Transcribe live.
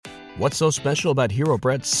What's so special about Hero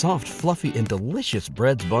Bread's soft, fluffy, and delicious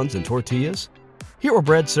breads, buns, and tortillas? Hero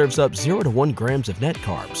Bread serves up 0 to 1 grams of net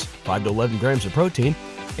carbs, 5 to 11 grams of protein,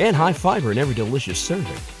 and high fiber in every delicious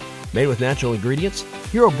serving. Made with natural ingredients,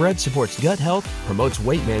 Hero Bread supports gut health, promotes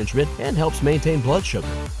weight management, and helps maintain blood sugar.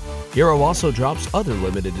 Hero also drops other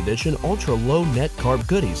limited edition ultra-low net carb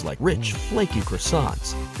goodies like rich, flaky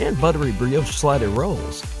croissants and buttery brioche slider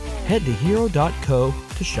rolls. Head to hero.co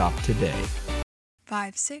to shop today.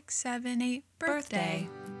 5, 6, 7, 8, birthday.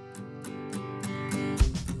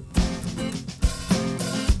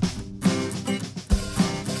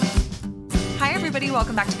 Hi, everybody.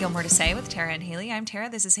 Welcome back to Gilmore to Say with Tara and Haley. I'm Tara.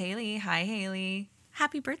 This is Haley. Hi, Haley.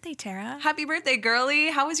 Happy birthday, Tara. Happy birthday, girly.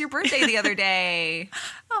 How was your birthday the other day?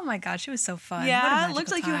 Oh my gosh, it was so fun. Yeah, it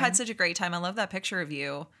looked like you had such a great time. I love that picture of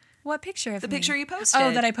you. What picture of The me? picture you posted.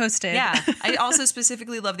 Oh, that I posted. Yeah. I also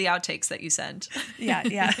specifically love the outtakes that you sent. Yeah.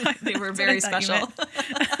 They were very special.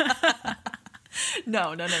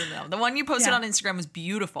 No. The one you posted on Instagram was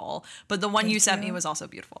beautiful, but the one you sent me was also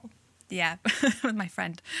beautiful. Yeah, with my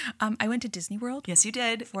friend. I went to Disney World. Yes, you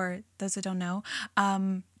did. For those that don't know,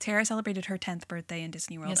 Tara celebrated her 10th birthday in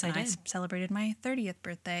Disney World. Yes, and I did. I celebrated my 30th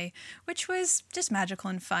birthday, which was just magical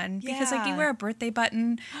and fun. Yeah. Because like you wear a birthday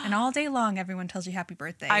button and all day long everyone tells you happy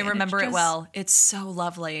birthday. I remember it well. It's so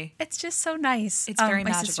lovely. It's just so nice. It's very my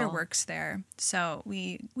magical. sister works there, so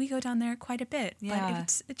we go down there quite a bit. Yeah.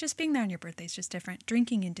 But it's just being there on your birthday is just different.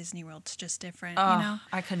 Drinking in Disney World's just different, Oh, you know?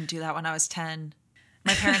 I couldn't do that when I was 10.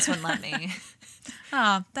 My parents wouldn't let me.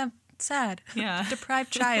 Oh, that's sad. Yeah. Deprived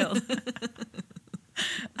child.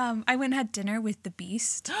 I went and had dinner with the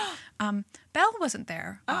Beast. Belle wasn't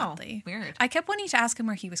there, oddly. Weird. I kept wanting to ask him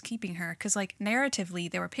where he was keeping her, because like narratively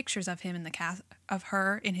there were pictures of him in the of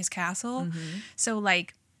her in his castle. Mm-hmm. So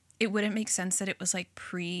like it wouldn't make sense that it was like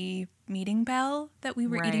pre-meeting Belle that we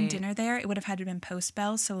were eating Right. dinner there. It would have had to have been post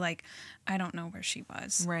Belle. So like I don't know where she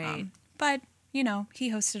was. Right. But you know,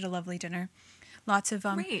 he hosted a lovely dinner. Lots of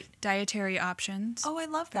Great. dietary options. Oh, I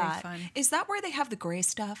love Very that. fun. Is that where they have the gray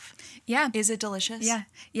stuff? Yeah. Is it delicious? Yeah.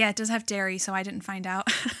 It does have dairy, so I didn't find out.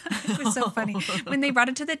 It was so funny. When they brought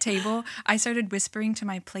it to the table, I started whispering to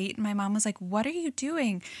my plate, and my mom was like, "What are you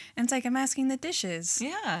doing?" And it's like, "I'm asking the dishes."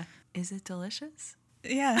 Yeah. Is it delicious?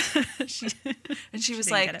 Yeah. And she was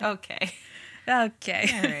didn't like, get it. okay. Okay.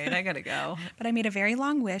 All right, I gotta go. But I made a very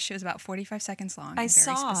long wish. It was about 45 seconds long. I and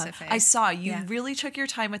very saw. specific. I saw. You Yeah. really took your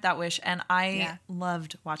time with that wish, and I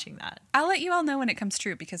loved watching that. I'll let you all know when it comes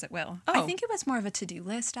true, because it will. I Oh. think it was more of a to-do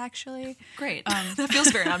list, actually. Great. That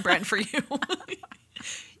feels very on brand for you.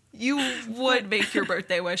 You would make your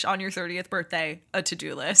birthday wish on your 30th birthday a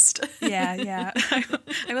to-do list. Yeah.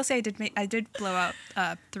 I will say I did blow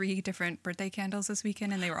out 3 different birthday candles this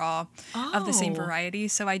weekend, and they were all of the same Oh. variety.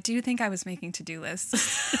 So I do think I was making to-do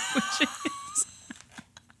lists.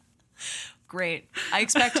 Great. I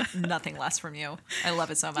expect nothing less from you. I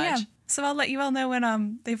love it so much. Yeah. So I'll let you all know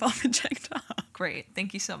when they've all been checked off. Great.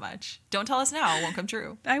 Thank you so much. Don't tell us now. It won't come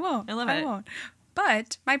true. I won't. I love it. I won't.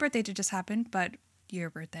 But my birthday did just happen. But your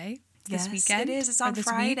birthday this weekend? It is. It's Or on this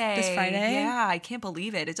Friday. This Friday. Yeah, I can't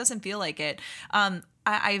believe it. It doesn't feel like it.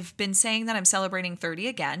 I've been saying that I'm celebrating 30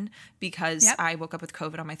 again because I woke up with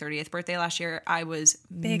COVID on my 30th birthday last year. I was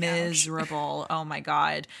Big ouch. miserable. Oh my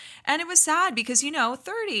God. And it was sad because,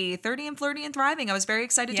 30 and flirty and thriving. I was very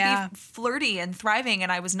excited to be flirty and thriving,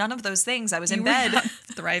 and I was none of those things. I was in You were bed. not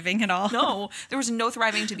thriving at all. No, there was no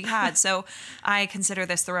thriving to be had. So I consider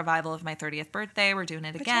this the revival of my 30th birthday. We're doing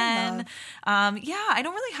it Which I again. I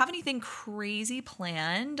don't really have anything crazy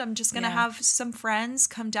planned. I'm just going to have some friends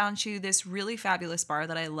come down to this really fabulous bar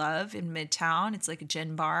that I love in Midtown. It's like a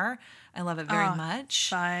gin bar. I love it very much.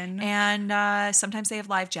 Fun. And sometimes they have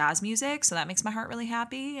live jazz music, so that makes my heart really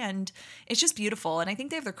happy. And it's just beautiful. And I think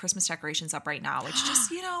they have their Christmas decorations up right now. It's just,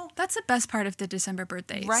 That's the best part of the December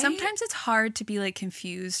birthday. Right? Sometimes it's hard to be like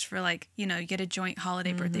confused for like, you get a joint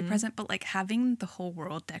holiday birthday present, but like having the whole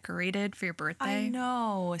world decorated for your birthday. I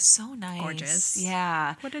know. It's so nice. Gorgeous.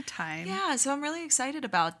 Yeah. What a time. Yeah, so I'm really excited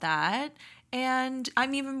about that. And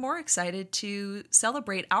I'm even more excited to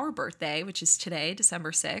celebrate our birthday, which is today,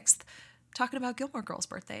 December 6th, talking about Gilmore Girls'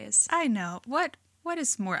 birthdays. I know. What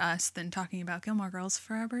is more us than talking about Gilmore Girls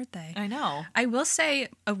for our birthday? I know. I will say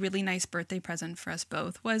a really nice birthday present for us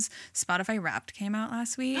both was Spotify Wrapped came out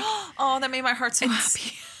last week. Oh, that made my heart so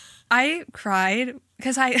happy. I cried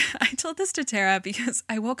because I told this to Tara because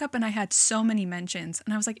I woke up and I had so many mentions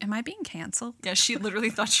and I was like, am I being canceled? Yeah, she literally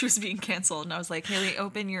thought she was being canceled. And I was like, Haley,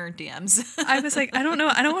 open your DMs. I was like, I don't know.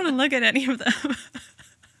 I don't want to look at any of them.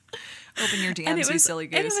 Open your DMs, you silly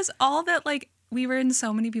goose. And it was all that like we were in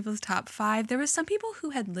so many people's top 5. There was some people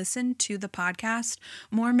who had listened to the podcast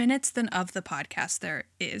more minutes than of the podcast there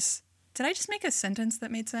is. Did I just make a sentence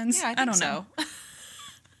that made sense? Yeah, I think don't so. know.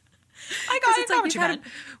 I got what you meant.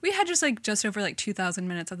 We had just over like 2,000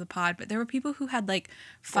 minutes of the pod, but there were people who had like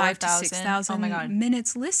 5,000 to 6,000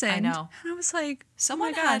 minutes listened. I know. And I was like,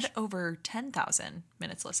 someone had over 10,000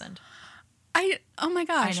 minutes listened. Oh my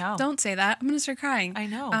gosh. I know. Don't say that. I'm going to start crying. I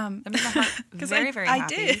know. That made my heart very, very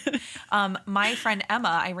happy. I did. My friend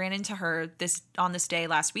Emma, I ran into her on this day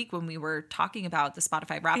last week when we were talking about the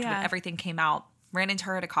Spotify Wrapped when everything came out. Ran into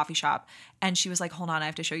her at a coffee shop and she was like, hold on, I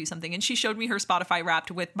have to show you something. And she showed me her Spotify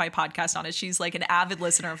Wrapped with my podcast on it. She's like an avid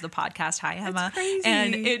listener of the podcast. Hi, Emma. That's crazy.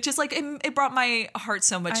 And it just like, it brought my heart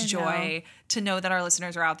so much joy to know that our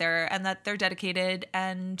listeners are out there and that they're dedicated,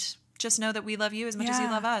 and just know that we love you as much as you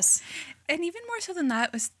love us. And even more so than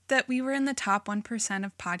that was that we were in the top 1%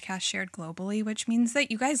 of podcasts shared globally, which means that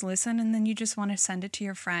you guys listen and then you just want to send it to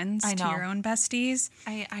your friends, to your own besties.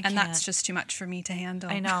 I and can't. That's just too much for me to handle.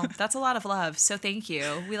 I know. That's a lot of love. So thank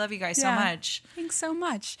you. We love you guys so much. Thanks so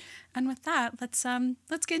much. And with that,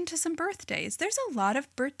 let's get into some birthdays. There's a lot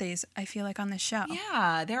of birthdays, I feel like, on this show.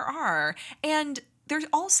 Yeah, there are. And they're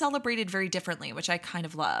all celebrated very differently, which I kind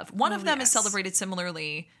of love. One of them is celebrated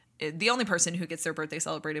similarly. The only person who gets their birthday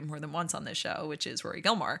celebrated more than once on this show, which is Rory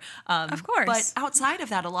Gilmore. Of course. But outside of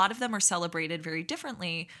that, a lot of them are celebrated very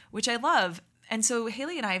differently, which I love. And so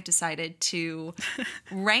Haley and I have decided to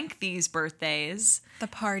rank these birthdays. The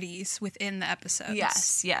parties within the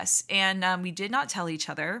episodes. Yes. And we did not tell each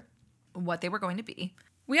other what they were going to be.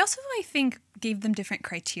 We also, I think, gave them different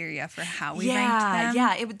criteria for how we ranked them.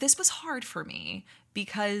 Yeah, this was hard for me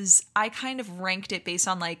because I kind of ranked it based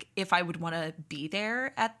on like if I would want to be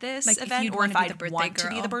there at this event or if I'd want to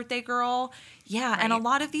be the birthday girl. Yeah, and a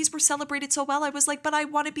lot of these were celebrated so well. I was like, but I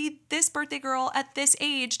want to be this birthday girl at this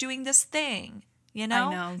age doing this thing. You know?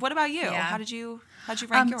 I know. What about you? Yeah. How'd you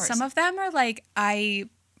rank yours? Some of them are like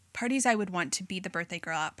parties I would want to be the birthday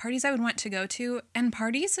girl at, parties I would want to go to, and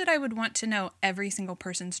parties that I would want to know every single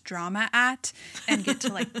person's drama at and get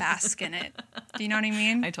to like bask in it. Do you know what I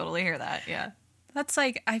mean? I totally hear that. Yeah. That's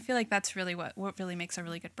like, I feel like that's really what really makes a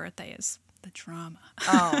really good birthday is the drama.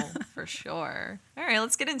 Oh, for sure. All right,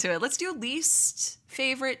 let's get into it. Let's do least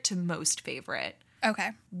favorite to most favorite. Okay.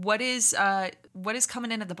 What is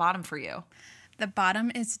coming in at the bottom for you? The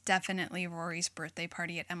bottom is definitely Rory's birthday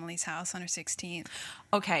party at Emily's house on her 16th.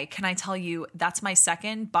 Okay, can I tell you, that's my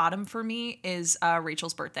second. Bottom for me is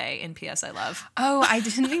Rachel's birthday in P.S. I Love. Oh, I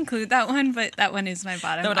didn't include that one, but that one is my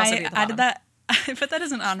bottom. That would also be at the bottom. I put that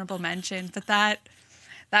as an honorable mention, but that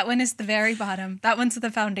one is the very bottom. That one's the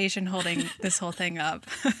foundation holding this whole thing up.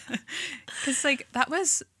 Because like that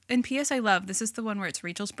was... In P.S. I Love, this is the one where it's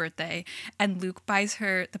Rachel's birthday, and Luke buys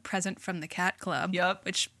her the present from the cat club. Yep.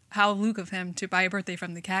 Which, how Luke of him to buy a birthday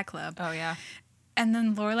from the cat club. Oh, yeah. And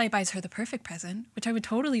then Lorelai buys her the perfect present, which I would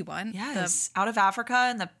totally want. Yes. Out of Africa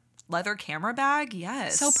and the leather camera bag.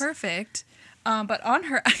 Yes. So perfect. But on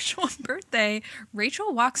her actual birthday,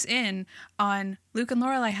 Rachel walks in on Luke and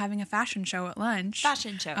Lorelai having a fashion show at lunch.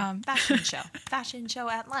 Fashion show. Fashion show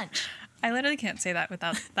at lunch. I literally can't say that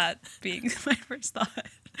without that being my first thought.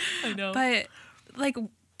 I know. But like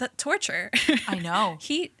the torture. I know.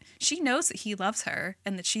 She knows that he loves her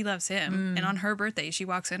and that she loves him. And on her birthday, she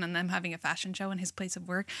walks in on them having a fashion show in his place of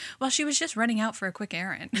work while she was just running out for a quick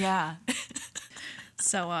errand. Yeah.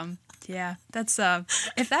 So yeah, that's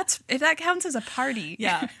if that counts as a party.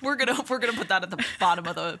 Yeah, we're gonna put that at the bottom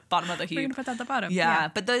of the heap. We're gonna put that at the bottom. Yeah.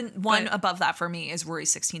 But the one above that for me is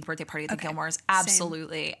Rory's 16th birthday party at the Gilmores.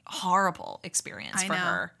 Absolutely horrible experience for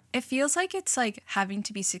her. It feels like it's like having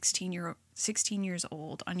to be 16 years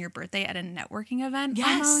old on your birthday at a networking event.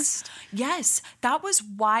 Yes. Almost. Yes. That was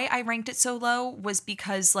why I ranked it so low, was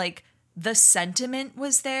because like the sentiment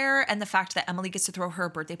was there, and the fact that Emily gets to throw her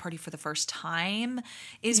birthday party for the first time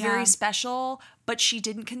is very special, but she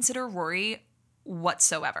didn't consider Rory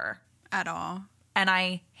whatsoever. At all. And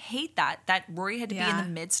I hate that Rory had to be in the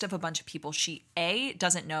midst of a bunch of people she A,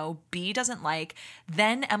 doesn't know, B, doesn't like.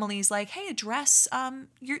 Then Emily's like, hey, address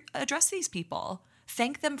these people.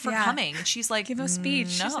 Thank them for coming. And she's like, give a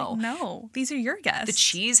speech. No. She's like, no, these are your guests. The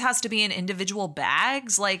cheese has to be in individual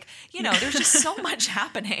bags. Like, there's just so much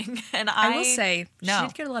happening. And I will say, she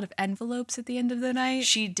did get a lot of envelopes at the end of the night.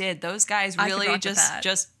 She did. Those guys really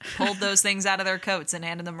just pulled those things out of their coats and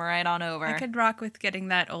handed them right on over. I could rock with getting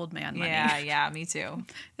that old man money. Yeah, me too.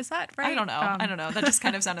 Is that right? I don't know. That just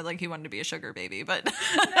kind of sounded like he wanted to be a sugar baby, but...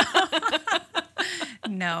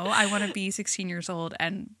 No, I want to be 16 years old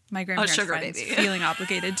and my grandparents' friends baby. Feeling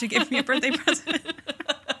obligated to give me a birthday present.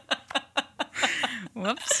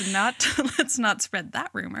 Whoops, let's not spread that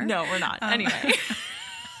rumor. No, we're not. Anyway.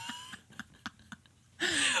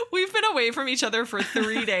 We've been away from each other for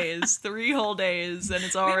 3 days, 3 whole days, and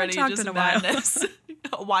it's already just madness.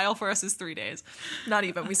 A while for us is 3 days. Not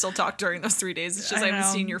even. We still talk during those 3 days. It's just I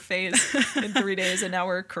haven't seen your face in 3 days, and now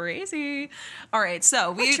we're crazy. All right,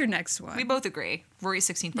 so what's your next one? We both agree. Rory's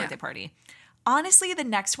 16th birthday party. Honestly, the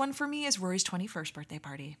next one for me is Rory's 21st birthday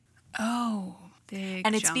party. Oh, big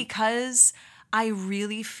And it's jump. because I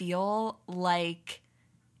really feel like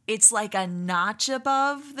it's like a notch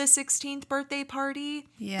above the 16th birthday party,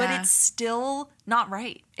 but it's still not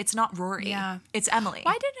right. It's not Rory. Yeah. It's Emily.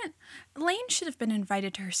 Why didn't Lane should have been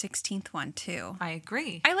invited to her 16th one too? I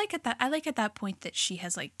agree. I like at that point that she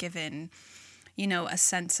has like given, a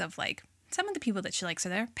sense of like some of the people that she likes are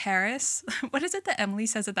there. Paris. What is it that Emily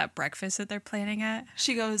says at that breakfast that they're planning at?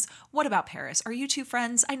 She goes, "What about Paris? Are you two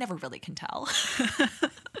friends? I never really can tell."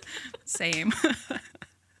 Same.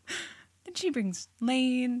 Then she brings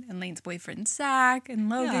Lane and Lane's boyfriend Zach and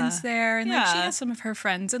Logan's there, and like she has some of her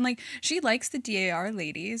friends, and like she likes the DAR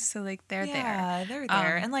ladies, so like they're there. Yeah, they're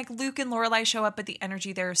there. And like Luke and Lorelai show up, but the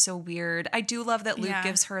energy there is so weird. I do love that Luke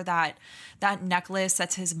gives her that necklace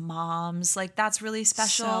that's his mom's. Like that's really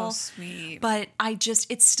special. So sweet. But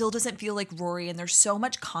it still doesn't feel like Rory, and there's so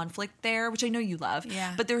much conflict there, which I know you love.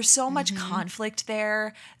 Yeah. But there's so much conflict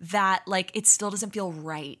there that like it still doesn't feel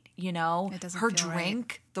right, It doesn't her feel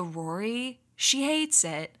drink, the Rory, she hates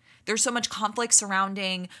it. There's so much conflict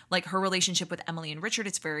surrounding like her relationship with Emily and Richard.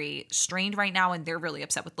 It's very strained right now, and they're really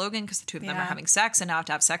upset with Logan because the two of them are having sex and now have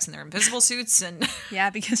to have sex in their invisible suits. And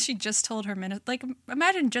yeah, because she just told her minister, like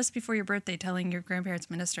imagine just before your birthday telling your grandparents'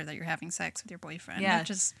 minister that you're having sex with your boyfriend. Yeah.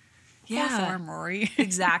 Poor form, Rory.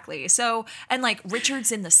 Exactly. So, and like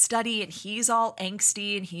Richard's in the study and he's all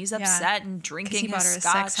angsty and he's upset and drinking he bought his her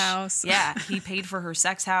scotch. a sex house. Yeah, he paid for her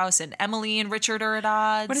sex house, and Emily and Richard are at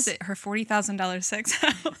odds. What is it? Her $40,000 sex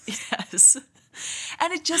house? Yes.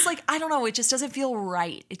 And it just like, I don't know, it just doesn't feel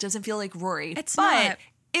right. It doesn't feel like Rory. It's but not.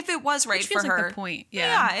 If it was right Which for feels her. like the point.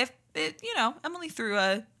 Yeah. If it, Emily threw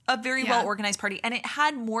a very well organized party, and it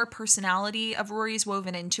had more personality of Rory's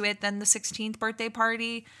woven into it than the 16th birthday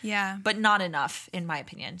party. Yeah. But not enough, in my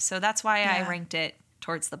opinion. So that's why I ranked it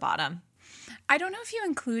towards the bottom. I don't know if you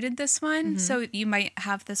included this one, so you might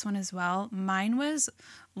have this one as well. Mine was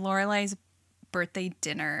Lorelai's birthday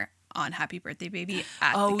dinner on Happy Birthday Baby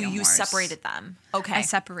at the Gilmores. You separated them. Okay. I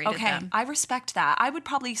separated them. I respect that. I would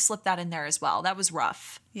probably slip that in there as well. That was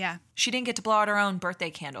rough. Yeah. She didn't get to blow out her own birthday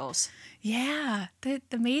candles. Yeah. The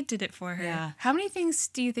maid did it for her. Yeah. How many things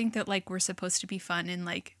do you think that like were supposed to be fun and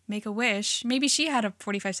like make a wish? Maybe she had a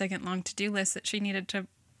 45-second long to-do list that she needed to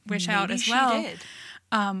wish out as well. She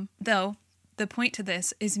did. Though the point to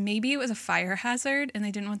this is maybe it was a fire hazard and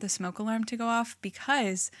they didn't want the smoke alarm to go off,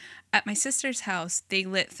 because at my sister's house they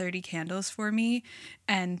lit 30 candles for me,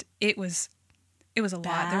 and it was a lot.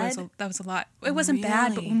 That was a lot. It wasn't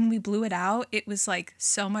bad, but when we blew it out, it was like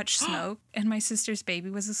so much smoke, and my sister's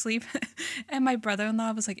baby was asleep, and my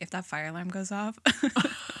brother-in-law was like, "If that fire alarm goes off."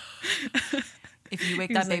 If you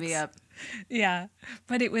wake that baby up. Yeah.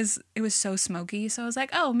 But it was so smoky, so I was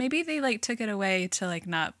like, "Oh, maybe they like took it away to like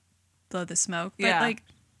not blow the smoke." But like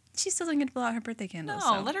she still doesn't get to blow out her birthday candles.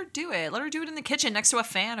 No, let her do it. Let her do it in the kitchen next to a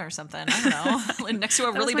fan or something. I don't know. Next to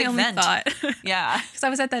a really big vent. Thought. Yeah. Because I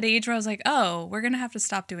was at that age where I was like, oh, we're going to have to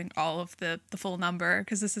stop doing all of the full number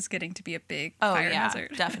because this is getting to be a big fire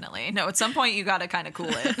hazard. Definitely. No, at some point you got to kind of cool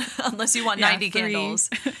it. Unless you want 90 candles.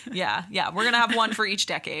 Yeah. We're going to have one for each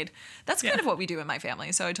decade. That's kind of what we do in my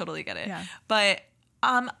family, so I totally get it. Yeah. But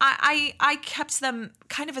I kept them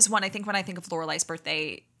kind of as one. I think when I think of Lorelai's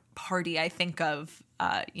birthday party, I think of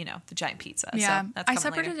the giant pizza. Yeah, so that's I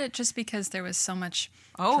separated it just because there was so much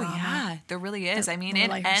drama. Yeah, there really is. I mean,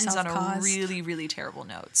 it ends on a really, really terrible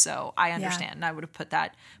note. So I understand. And I would have put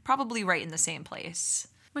that probably right in the same place.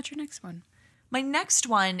 What's your next one? My next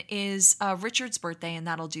one is Richard's birthday, and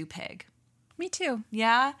that'll do pig. Me too.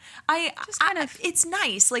 Yeah. It's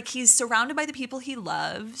nice. Like, he's surrounded by the people he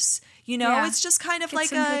loves. It's just kind of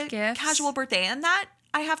like a casual birthday. And that,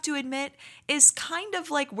 I have to admit, is kind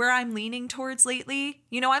of like where I'm leaning towards lately.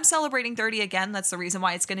 I'm celebrating 30 again. That's the reason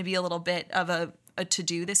why it's going to be a little bit of a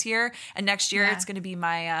to-do this year. And next year, it's going to be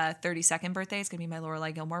my 32nd birthday. It's going to be my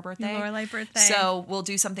Lorelai Gilmore birthday. So we'll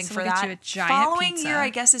do something for that. You a giant Following pizza. year, I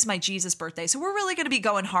guess, is my Jesus birthday. So we're really going to be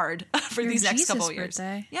going hard for these next couple of years.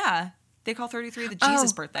 Birthday? Yeah. They call 33 the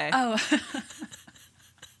Jesus birthday. Oh.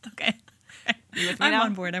 Okay. You with me now? I'm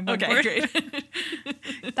on board. Okay,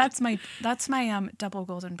 great. That's my double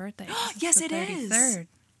golden birthday. Yes, it is.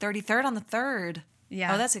 33rd on the 3rd.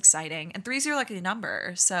 Yeah. Oh, that's exciting. And 3 is your lucky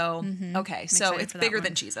number. So, okay. So it's bigger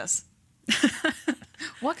than Jesus.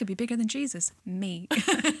 What could be bigger than Jesus? Me.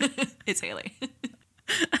 It's Haley.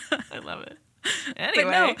 I love it. Anyway.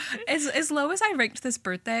 But no, as low as I ranked this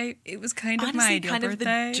birthday, it was kind of Honestly, my ideal kind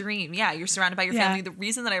birthday. of the dream. Yeah, you're surrounded by your Yeah. family. The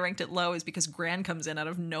reason that I ranked it low is because Gran comes in out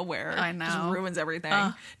of nowhere. I know. Just ruins everything.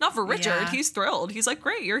 Not for Richard. yeah. He's thrilled. He's like,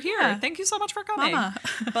 great, you're here. Yeah. Thank you so much for coming. Mama.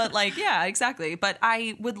 But like, yeah, exactly. But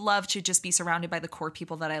I would love to just be surrounded by the core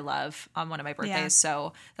people that I love on one of my birthdays. Yeah.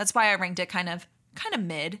 So that's why I ranked it kind of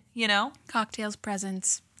mid, you know? Cocktails,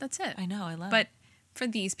 presents. That's it. I know, I love it. But for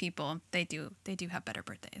these people, they do have better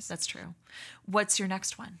birthdays. That's true. What's your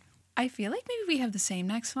next one? I feel like maybe we have the same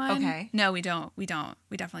next one. Okay. No, we don't. We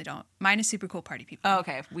definitely don't. Mine is super cool party people. Oh,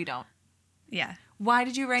 okay, we don't. Yeah. Why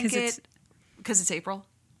did you rank 'Cause it's- it? Because it's April?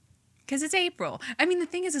 Because it's April. I mean, the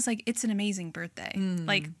thing is, like, it's an amazing birthday.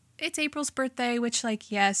 Like, it's April's birthday, which, like,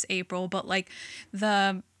 yes, April, but, like,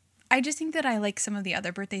 I just think that I like some of the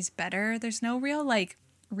other birthdays better. There's no real, like,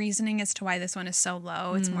 reasoning as to why this one is so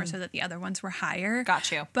low. It's more so that the other ones were higher. Got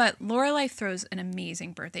you. But Lorelai throws an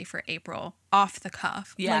amazing birthday for April off the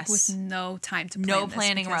cuff. Yes. Like, with no time to plan No this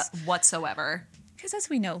planning because- whatsoever. Because as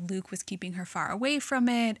we know, Luke was keeping her far away from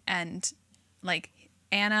it, and like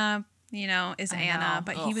Anna, is Anna, know.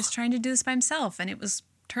 but he was trying to do this by himself, and it was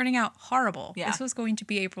turning out horrible. Yeah. This was going to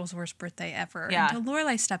be April's worst birthday ever. Yeah. Until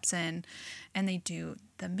Lorelai steps in, and they do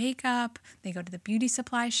the makeup. They go to the beauty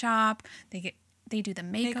supply shop. They do the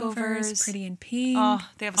makeovers, Pretty in Pink. Oh,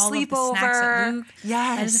 they have a all of the sleepover. snacks at Luke.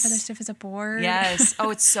 Yes. Light as a feather, stiff as a board. Yes. Oh,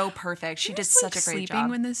 it's so perfect. She did such a great sleeping job.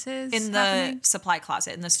 when this is In the happening. supply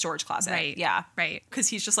closet, in the storage closet. Right. Yeah. Right. Because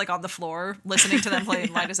he's just like on the floor listening to them play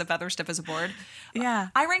Light as a Feather, Stiff as a Board. Yeah.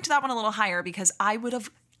 I ranked that one a little higher because I would have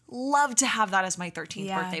loved to have that as my 13th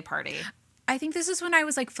Yeah. birthday party. I think this is when I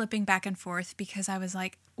was like flipping back and forth because I was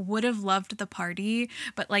like, would have loved the party,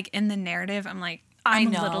 but like in the narrative, I'm like,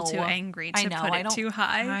 I'm a little too angry to put it too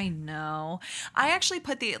high. I know. I actually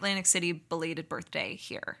put the Atlantic City belated birthday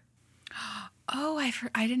here. Oh,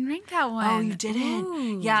 I didn't rank that one. Oh, you didn't?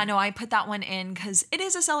 Ooh. Yeah, no, I put that one in because it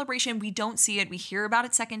is a celebration. We don't see it. We hear about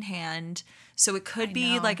it secondhand. So it could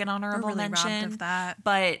be know. like an honorable We're really robbed mention. of that.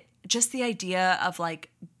 But just the idea of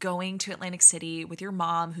like going to Atlantic City with your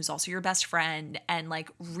mom, who's also your best friend, and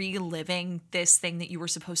like reliving this thing that you were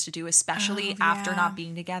supposed to do, especially after yeah. not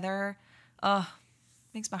being together.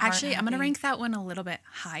 Makes my heart Actually, I'm going to happy. rank that one a little bit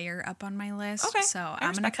higher up on my list. Okay, So I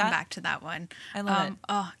I'm going to respect come that. back to that one. I love it.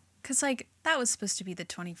 Oh, because like that was supposed to be the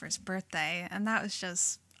 21st birthday. And that was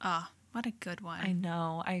just, what a good one. I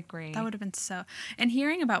know. I agree. That would have been so. And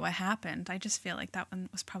hearing about what happened, I just feel like that one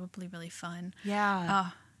was probably really fun. Yeah.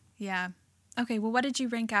 Yeah. Okay, well, what did you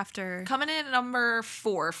rank after? Coming in at number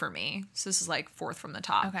 4 for me, so this is like fourth from the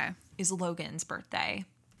top, Okay. is Logan's birthday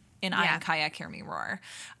in Yeah. Iron Kayak Hear Me Roar.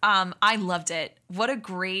 I loved it. What a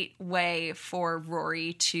great way for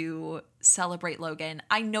Rory to celebrate Logan.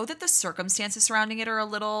 I know that the circumstances surrounding it are a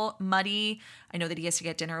little muddy. I know that he has to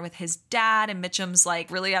get dinner with his dad, and Mitchum's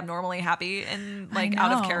like really abnormally happy and like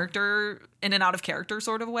out of know. character, in an out of character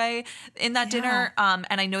sort of way in that dinner. And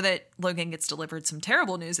I know that Logan gets delivered some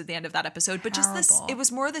terrible news at the end of that episode, but just this, Terrible. it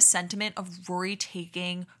was more the sentiment of Rory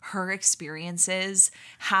taking her experiences,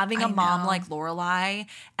 having a mom know. like Lorelai,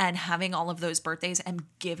 and having all of those birthdays and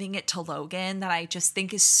giving it to Logan that I just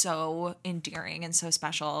think is so endearing and so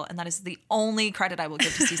special. And that is the only credit I will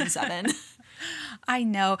give to season 7. I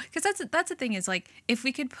know, because that's the thing is like if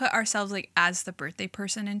we could put ourselves like as the birthday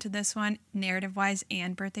person into this one, narrative wise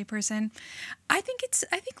and birthday person, I think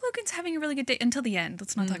Logan's having a really good day until the end.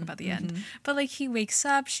 Let's not talk about the end. But like he wakes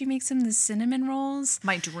up, she makes him the cinnamon rolls.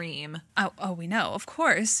 My dream. Oh, we know, of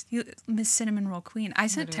course, Miss Cinnamon Roll Queen. I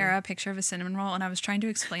sent Tara a picture of a cinnamon roll, and I was trying to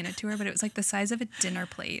explain it to her, but it was like the size of a dinner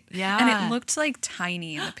plate. Yeah. and it looked like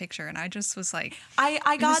tiny in the picture, and I just was like,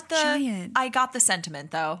 I got the giant. I got the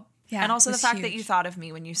sentiment though. Yeah, and also it the was fact that huge. you thought of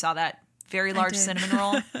me when you saw that very large did. cinnamon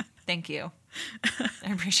roll. Thank you.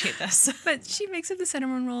 I appreciate this. But she makes up the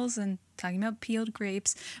cinnamon rolls and talking about peeled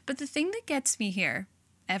grapes. But the thing that gets me here,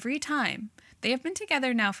 every time, they have been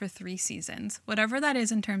together now for 3 seasons, whatever that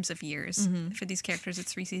is in terms of years. For these characters,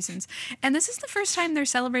 it's 3 seasons. And this is the first time they're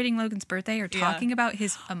celebrating Logan's birthday or talking about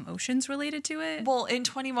his emotions related to it. Well, in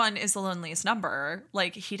 21 is the loneliest number.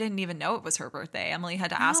 Like, he didn't even know it was her birthday. Emily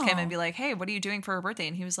had to ask him and be like, hey, what are you doing for her birthday?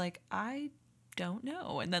 And he was like, I don't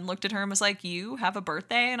know. And then looked at her and was like, you have a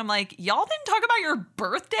birthday? And I'm like, y'all didn't talk about your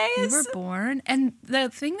birthdays? You were born. And the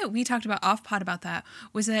thing that we talked about off pod about that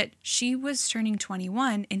was that she was turning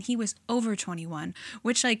 21 and he was over 21,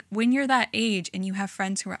 which like when you're that age and you have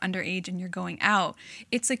friends who are underage and you're going out,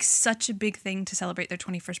 it's like such a big thing to celebrate their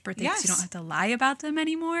 21st birthday because you Yes. don't have to lie about them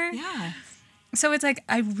anymore. Yeah. So it's like,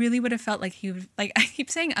 I really would have felt like he would, like, I keep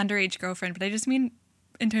saying underage girlfriend, but I just mean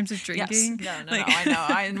in terms of drinking. Yes. No,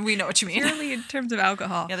 I know. We know what you mean. Purely in terms of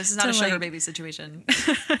alcohol. Yeah, this is not a sugar baby situation.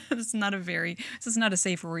 This is not a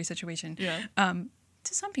safe Rory situation. Yeah.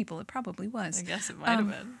 To some people, it probably was. I guess it might have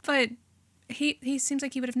been. But he seems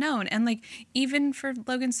like he would have known. And like, even for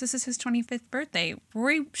Logan's, this is his 25th birthday.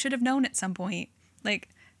 Rory should have known at some point, like,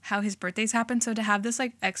 how his birthdays happen. So to have this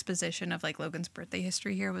like exposition of like Logan's birthday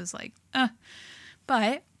history here was like,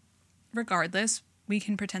 But regardless, we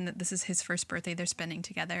can pretend that this is his first birthday they're spending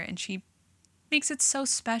together, and she makes it so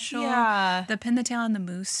special. Yeah. The pin the tail on the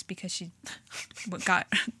moose because she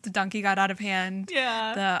the donkey got out of hand.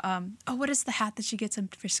 Yeah. The what is the hat that she gets him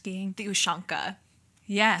for skiing? The Ushanka.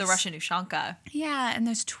 Yes. The Russian Ushanka. Yeah, and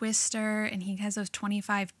there's Twister, and he has those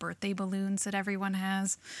 25 birthday balloons that everyone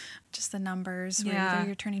has. Just the numbers. Yeah. Whether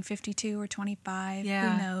you're turning 52 or 25.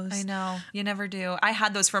 Yeah. Who knows? I know. You never do. I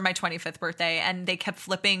had those for my 25th birthday, and they kept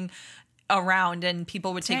flipping around, and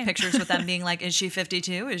people would take Same. pictures with them being like, is she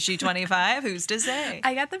 52? Is she 25? Who's to say?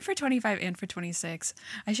 I got them for 25 and for 26.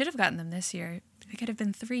 I should have gotten them this year. They could have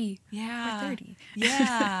been 3 or 30.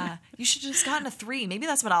 Yeah. You should have just gotten a 3. Maybe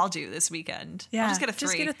that's what I'll do this weekend. Yeah. I'll just get a 3.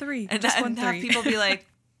 Just get a 3. And, Just and one have 3. people be like,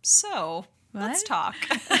 so, let's talk.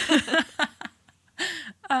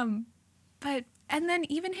 And then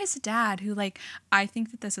even his dad, who, like, I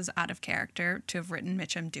think that this is out of character to have written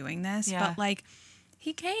Mitchum doing this, Yeah. but, like,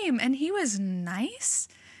 he came and he was nice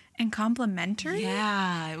and complimentary.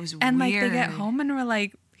 Yeah, it was And, weird. like, they get home and were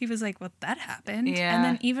like, he was like, well, that happened. Yeah. And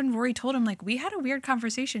then even Rory told him, like, we had a weird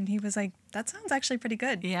conversation. He was like, that sounds actually pretty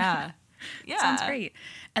good. Yeah. Yeah. Sounds great.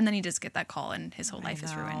 And then he just get that call and his whole life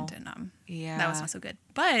is ruined. And that was not so good.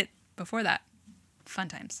 But before that, fun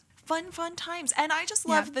times. Fun times. And I just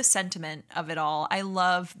love the sentiment of it all. I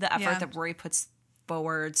love the effort that Rory puts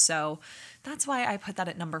forward. So that's why I put that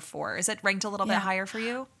at number 4. Is it ranked a little bit higher for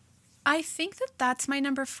you? I think that that's my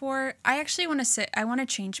number 4. I actually want to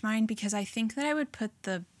change mine because I think that I would put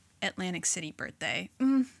the Atlantic City birthday.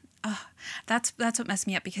 That's what messed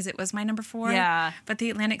me up because it was my number 4. Yeah. But the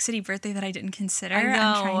Atlantic City birthday that I didn't consider, I know.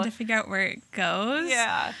 I'm trying to figure out where it goes.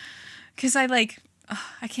 Yeah. Because I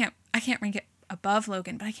can't rank it above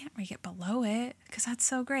Logan, but I can't rank it below it because that's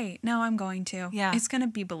so great. No, I'm going to. Yeah. It's going to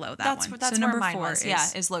be below that one. That's so where number mine 4 was.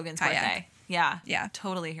 Is Logan's kayak. birthday. Yeah. Yeah.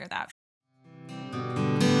 Totally hear that.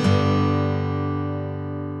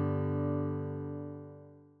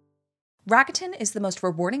 Rakuten is the most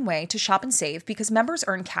rewarding way to shop and save because members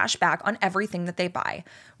earn cash back on everything that they buy.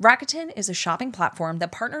 Rakuten is a shopping platform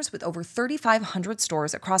that partners with over 3,500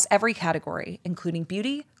 stores across every category, including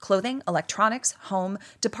beauty, clothing, electronics, home,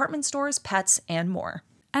 department stores, pets, and more.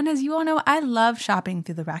 And as you all know, I love shopping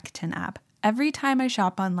through the Rakuten app. Every time I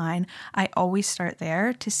shop online, I always start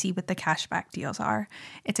there to see what the cashback deals are.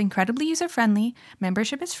 It's incredibly user-friendly,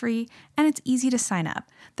 membership is free, and it's easy to sign up.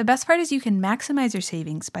 The best part is you can maximize your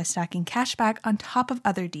savings by stacking cashback on top of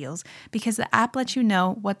other deals because the app lets you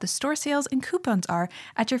know what the store sales and coupons are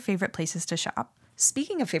at your favorite places to shop.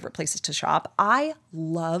 Speaking of favorite places to shop, I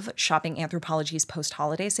love shopping Anthropologie's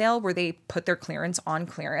post-holiday sale where they put their clearance on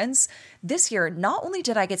clearance. This year, not only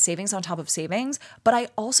did I get savings on top of savings, but I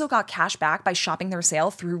also got cash back by shopping their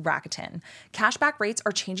sale through Rakuten. Cashback rates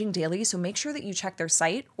are changing daily, so make sure that you check their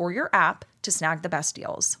site or your app to snag the best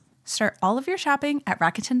deals. Start all of your shopping at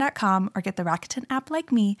Rakuten.com or get the Rakuten app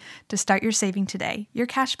like me to start your saving today. Your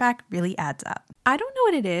cashback really adds up. I don't know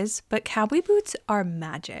what it is, but cowboy boots are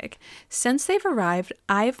magic. Since they've arrived,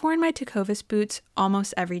 I've worn my Tecovas boots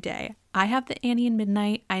almost every day. I have the Annie in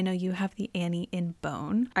Midnight. I know you have the Annie in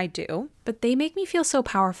Bone. I do. But they make me feel so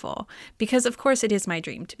powerful because, of course, it is my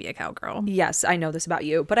dream to be a cowgirl. Yes, I know this about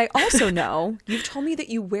you, but I also know you've told me that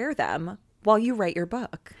you wear them while you write your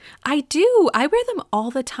book. I do. I wear them all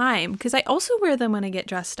the time because I also wear them when I get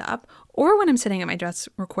dressed up or when I'm sitting at my desk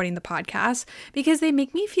recording the podcast because they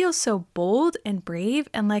make me feel so bold and brave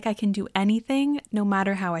and like I can do anything no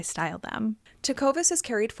matter how I style them. Tecovas has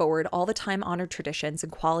carried forward all the time-honored traditions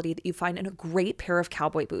and quality that you find in a great pair of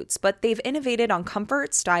cowboy boots, but they've innovated on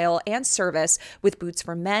comfort, style, and service with boots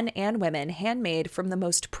for men and women handmade from the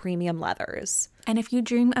most premium leathers. And if you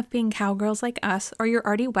dream of being cowgirls like us, or you're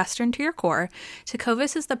already Western to your core,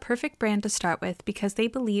 Tecovas is the perfect brand to start with because they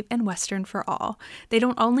believe in Western for all. They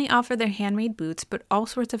don't only offer their handmade boots, but all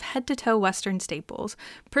sorts of head-to-toe Western staples.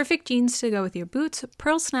 Perfect jeans to go with your boots,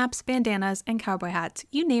 pearl snaps, bandanas, and cowboy hats.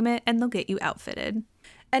 You name it, and they'll get you outfitted.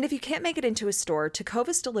 And if you can't make it into a store,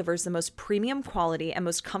 Tecovas delivers the most premium quality and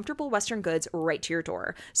most comfortable Western goods right to your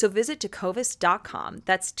door. So visit tecovas.com.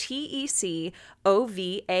 That's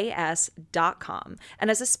TECOVAS.com.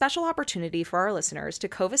 And as a special opportunity for our listeners,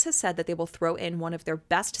 Tecovas has said that they will throw in one of their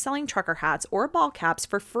best-selling trucker hats or ball caps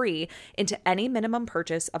for free into any minimum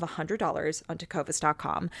purchase of $100 on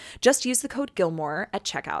tecovas.com. Just use the code Gilmore at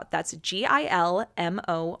checkout. That's GILMORE.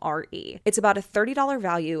 It's about a $30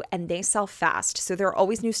 value and they sell fast, so there are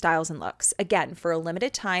always new styles and looks. Again, for a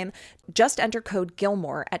limited time, just enter code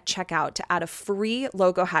Gilmore at checkout to add a free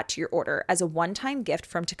logo hat to your order as a one-time gift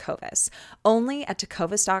from Tecovas. Only at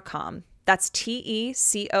tecovas.com. That's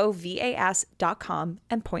TECOVAS.com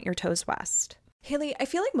and point your toes west. Haley, I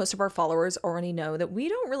feel like most of our followers already know that we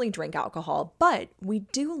don't really drink alcohol, but we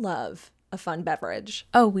do love a fun beverage.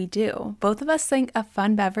 Oh, we do. Both of us think a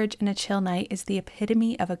fun beverage and a chill night is the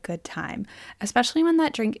epitome of a good time, especially when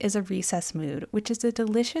that drink is a recess mood, which is a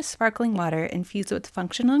delicious sparkling water infused with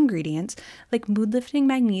functional ingredients like mood-lifting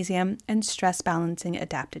magnesium and stress-balancing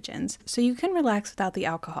adaptogens, so you can relax without the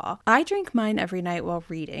alcohol. I drink mine every night while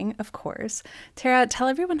reading, of course. Tara, tell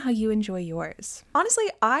everyone how you enjoy yours. Honestly,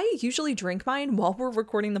 I usually drink mine while we're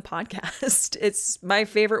recording the podcast. It's my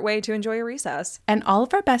favorite way to enjoy a recess. And all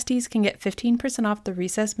of our besties can get 15% off the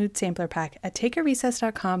Recess Mood Sampler Pack at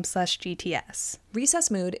takearecess.com/GTS.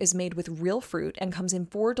 Recess Mood is made with real fruit and comes in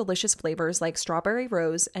 4 delicious flavors like strawberry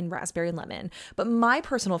rose and raspberry lemon. But my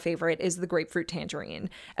personal favorite is the grapefruit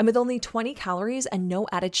tangerine. And with only 20 calories and no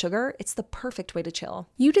added sugar, it's the perfect way to chill.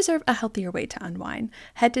 You deserve a healthier way to unwind.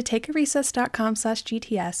 Head to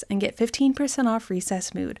takearecess.com/GTS and get 15% off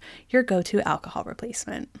Recess Mood, your go-to alcohol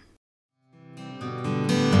replacement.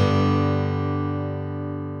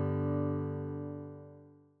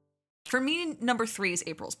 For me, number 3 is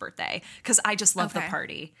April's birthday because I just love the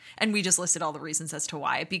party. And we just listed all the reasons as to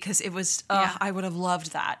why, because it was, I would have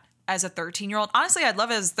loved that as a 13-year-old. Honestly, I'd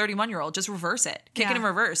love it as a 31-year-old. Just reverse it. Kick it in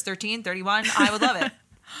reverse. 13, 31. I would love it.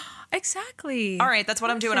 Exactly. All right. That's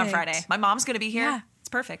what I'm doing on Friday. My mom's going to be here. Yeah. It's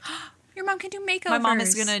perfect. Your mom can do makeovers. My mom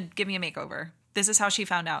is going to give me a makeover. This is how she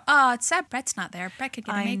found out. Oh, it's sad Brett's not there. Brett could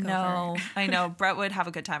get a makeover. I know. Brett would have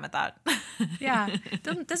a good time at that. Yeah.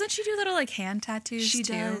 Doesn't she do little like hand tattoos She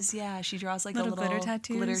too? does, yeah. She draws like little a little glitter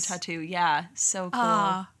tattoos. Glitter tattoo. Yeah. So cool.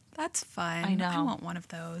 Oh, that's fun. I know. I want one of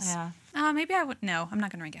those. Yeah. Maybe I would. No, I'm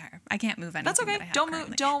not going to rank it higher. I can't move anything. That's okay. That I have Don't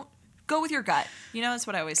currently. move. Don't go with your gut. You know, that's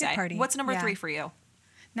what I always say. Party. What's number 3 for you?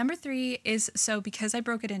 Number 3 is, so because I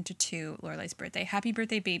broke it into 2, Lorelai's birthday, Happy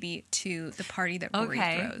Birthday Baby to the party that Rory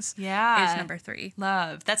throws. Yeah. Is number 3.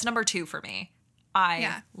 Love. That's number 2 for me.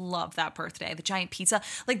 I love that birthday. The giant pizza.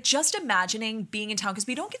 Like, just imagining being in town, because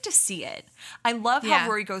we don't get to see it. I love how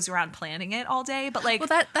Rory goes around planning it all day, but like...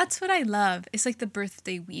 Well, that's what I love. It's like the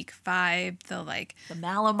birthday week vibe, the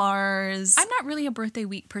Malamars. I'm not really a birthday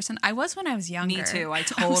week person. I was when I was younger. Me too. I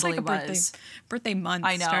totally was. Birthday month.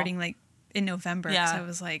 I know. Starting like in November. Yeah. I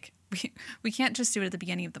was like, we can't just do it at the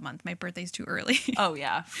beginning of the month. My birthday's too early. Oh,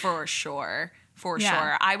 yeah, for sure.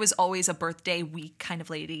 Sure. I was always a birthday week kind of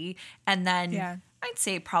lady. And then I'd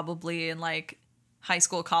say probably in like high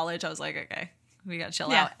school, college, I was like, okay, we got to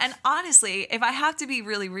chill out. And honestly, if I have to be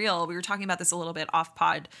really real, we were talking about this a little bit off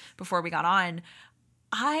pod before we got on.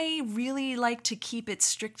 I really like to keep it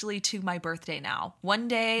strictly to my birthday now. One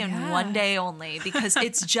day and one day only, because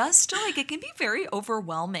it's just like, it can be very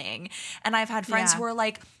overwhelming. And I've had friends who are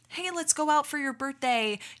like, hey, let's go out for your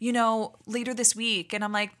birthday, later this week. And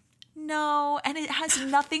I'm like, no. And it has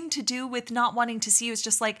nothing to do with not wanting to see you. It's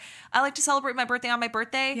just like, I like to celebrate my birthday on my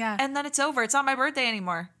birthday. Yeah. And then it's over. It's not my birthday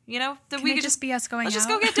anymore. Then we could just be us going out? Let's just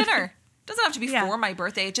go get dinner. Doesn't have to be for my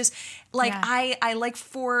birthday. It just like I like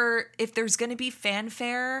for if there's going to be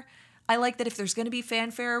fanfare, I like that if there's going to be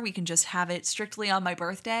fanfare, we can just have it strictly on my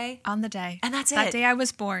birthday. On the day. And that's that it. That day I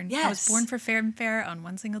was born. Yes. I was born for fanfare on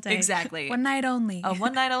one single day. Exactly. One night only. A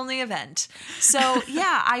one night only event. So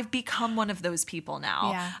yeah, I've become one of those people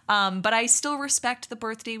now. Yeah. But I still respect the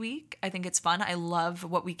birthday week. I think it's fun. I love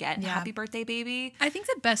what we get. Happy birthday, baby. I think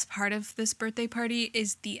the best part of this birthday party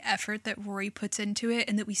is the effort that Rory puts into it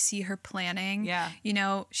and that we see her planning. Yeah.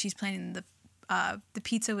 She's planning the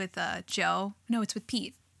pizza with Joe. No, it's with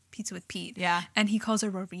Pete. Pizza with Pete. Yeah. And he calls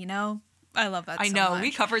her Rorino. I love that so much. I know.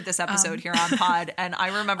 We covered this episode here on pod, and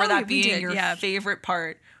I remember that being your favorite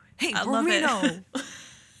part. Hey, Rorino.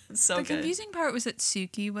 So the good. confusing part was that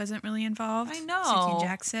Suki wasn't really involved. I know. Suki and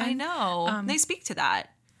Jackson. I know. They speak to that.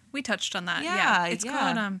 We touched on that. Yeah. It's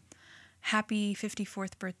called Happy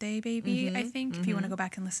 54th Birthday Baby, I think, if you want to go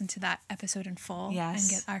back and listen to that episode in full and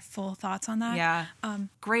get our full thoughts on that. Yeah.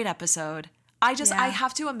 Great episode. I Yeah.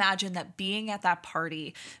 have to imagine that being at that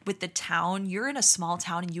party with the town, you're in a small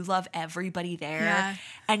town and you love everybody there. Yeah.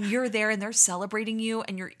 And you're there and they're celebrating you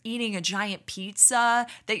and you're eating a giant pizza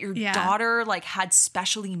that your Yeah. daughter like had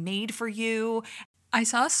specially made for you. I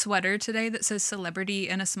saw a sweater today that says celebrity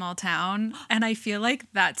in a small town, and I feel like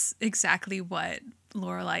that's exactly what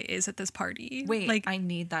Lorelai is at this party. Wait, like I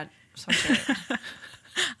need that sweatshirt.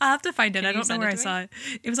 I'll have to find it. Can I you don't know send where it I to saw me?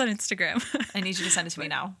 it. It was on Instagram. I need you to send it to me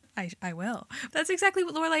now. I will. That's exactly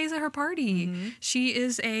what Lorelai is at her party. She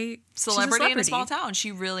is she's Celebrity in a small town.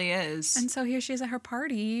 She really is. And so here she is at her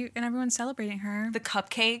party, and everyone's celebrating her. The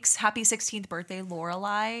cupcakes, happy 16th birthday,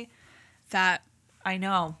 Lorelai. That I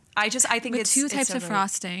know. I think with it's two it's types so of great.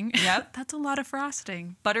 frosting. Yep. That's a lot of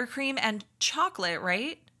frosting. Buttercream and chocolate,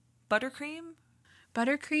 right? Buttercream?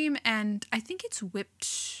 Buttercream and I think it's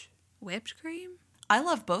whipped cream. I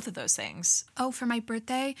love both of those things. Oh, for my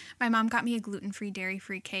birthday, my mom got me a gluten-free,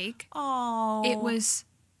 dairy-free cake. Oh. It was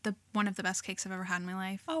one of the best cakes I've ever had in my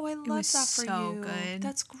life. Oh, I love was that for so you. good.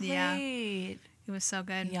 That's great. Yeah. It was so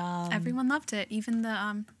good. Yum. Everyone loved it, even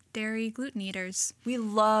the dairy gluten eaters. We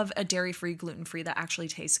love a dairy-free, gluten-free that actually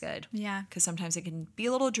tastes good. Yeah. Because sometimes it can be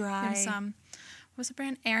a little dry. There's what was the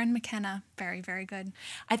brand? Aaron McKenna. Very, very good.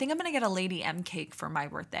 I think I'm going to get a Lady M cake for my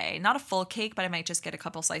birthday. Not a full cake, but I might just get a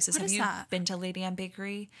couple slices. What Have is you that? been to Lady M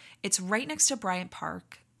Bakery? It's right next to Bryant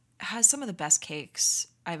Park. It has some of the best cakes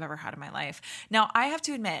I've ever had in my life. Now, I have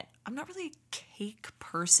to admit, I'm not really a cake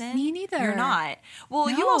person. Me neither. You're not. Well,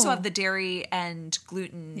 you also No. have the dairy and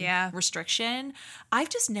gluten restriction. I've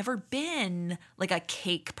just never been like a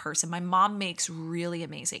cake person. My mom makes really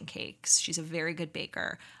amazing cakes. She's a very good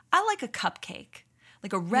baker. I like a cupcake.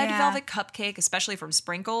 Like a red Yeah. velvet cupcake, especially from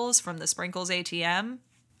Sprinkles, from the Sprinkles ATM.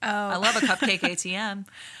 Oh, I love a cupcake ATM.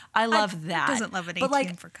 I love that. doesn't love an But ATM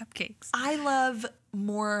like, for cupcakes. I love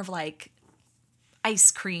more of like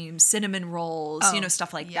ice cream, cinnamon rolls,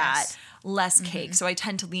 stuff like yes. that. Less cake. So I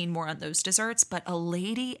tend to lean more on those desserts. But a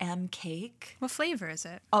Lady M cake, What flavor is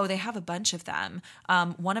it? oh, they have a bunch of them.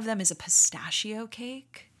 One of them is a pistachio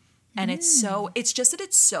cake. And it's just that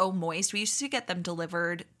it's so moist. We used to get them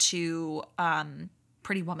delivered to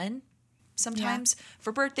Pretty Woman sometimes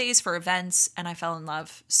for birthdays, for events, and I fell in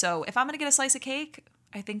love. So if I'm going to get a slice of cake,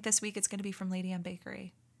 I think this week it's going to be from Lady M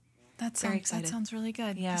Bakery. That Very sounds, excited. that sounds really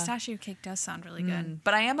good. Yeah. Pistachio cake does sound really good.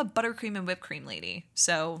 But I am a buttercream and whipped cream lady,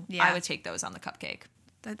 so Yeah. I would take those on the cupcake.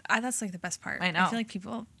 That's like the best part. I know. I feel like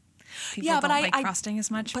people Yeah, but don't like I frosting as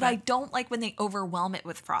much. But I don't like when they overwhelm it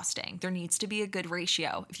with frosting. There needs to be a good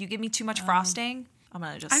ratio. If you give me too much frosting, I'm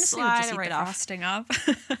going to just honestly would slide just it eat right the off. frosting up.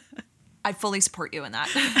 I fully support you in that.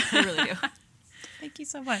 I really do. Thank you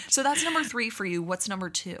so much. So that's number 3 for you. What's number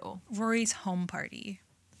 2? Rory's home party.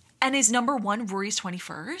 And is number 1 Rory's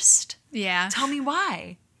 21st? Yeah. Tell me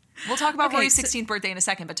why. We'll talk about Okay, Rory's so- 16th birthday in a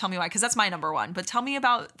second, but tell me why, because that's my number 1. But tell me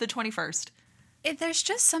about the 21st. There's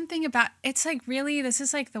just something about it's like really this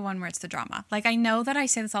is like the one where it's the drama. Like I know that I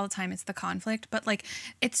say this all the time, it's the conflict, but like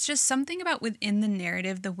it's just something about within the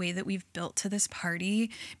narrative, the way that we've built to this party,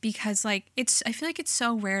 because like I feel like it's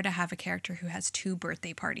so rare to have a character who has 2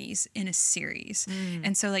 birthday parties in a series.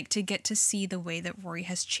 And so like to get to see the way that Rory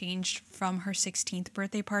has changed from her 16th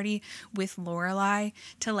birthday party with Lorelai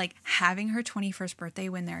to like having her 21st birthday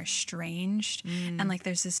when they're estranged and like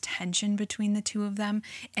there's this tension between the two of them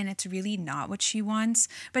and it's really not what she wants,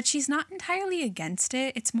 but she's not entirely against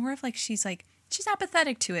it. It's more of like she's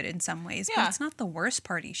apathetic to it in some ways, Yeah. but it's not the worst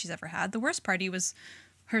party she's ever had. The worst party was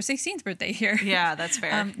her 16th birthday here. Yeah, that's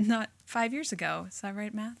fair. Not 5 years ago. Is that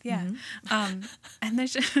right, math? Yeah. And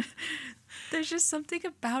there's just something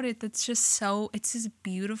about it that's just so, it's this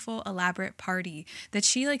beautiful, elaborate party that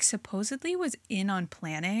she like supposedly was in on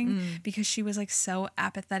planning because she was like so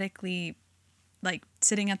apathetically like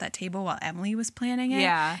sitting at that table while Emily was planning it.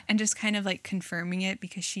 Yeah. And just kind of like confirming it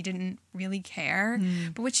because she didn't really care.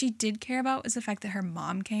 But what she did care about was the fact that her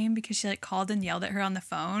mom came because she like called and yelled at her on the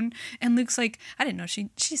phone. And Luke's like, I didn't know she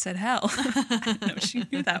said hell. I didn't know she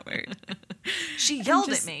knew that word. She yelled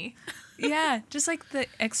just- at me. Yeah, just like the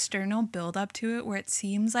external build up to it where it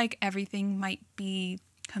seems like everything might be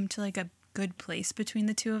come to like a good place between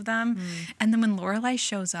the two of them. And then when Lorelai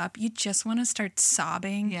shows up, you just want to start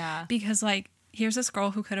sobbing. Yeah. Because like here's this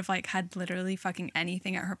girl who could have like had literally fucking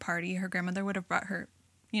anything at her party. Her grandmother would have brought her,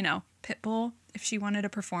 pit bull if she wanted a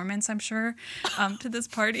performance, I'm sure, to this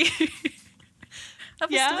party. That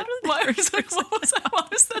was Yeah. literally the Why first Why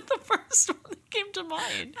was that the first one that came to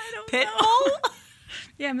mind? I don't Pitbull? know.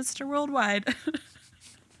 Yeah, Mr. Worldwide.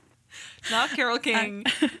 Not Carole King.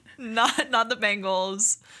 Not the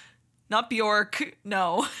Bengals. Not Bjork.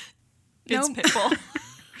 No. It's Nope. Pitbull.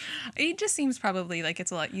 He just seems probably like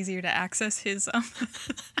it's a lot easier to access his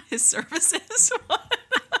His services.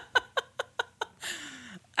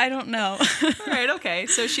 I don't know. All right, okay.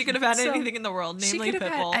 So she could have had So, anything in the world, She namely could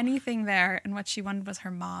have Pitbull. had anything there, and what she wanted was her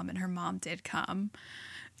mom, and her mom did come.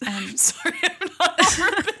 I'm sorry, I'm not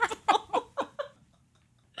over Pitbull.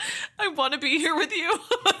 I want to be here with you,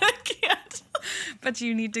 but I can't. But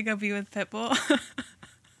you need to go be with Pitbull.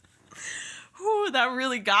 Ooh, that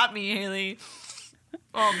really got me, Haley.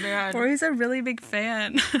 Oh, man. Rory's a really big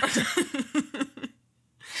fan.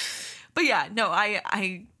 But yeah, no,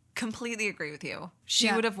 I completely agree with you. She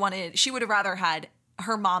Yeah. would have rather had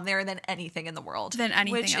her mom there than anything in the world. Than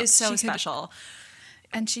anything which else. is so She could- special.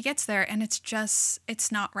 And she gets there, and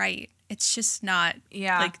it's not right. It's just not,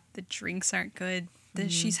 Yeah. like, the drinks aren't good.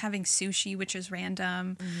 She's having sushi, which is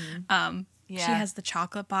random. She Yeah. has the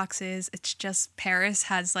chocolate boxes. It's just, Paris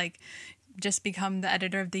has, like, just become the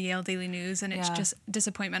editor of the Yale Daily News, and it's Yeah. just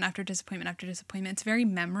disappointment after disappointment after disappointment. It's very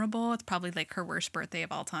memorable. It's probably, like, her worst birthday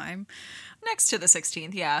of all time. Next to the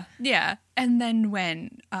 16th, yeah. Yeah. And then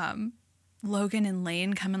when Logan and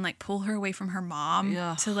Lane come and like pull her away from her mom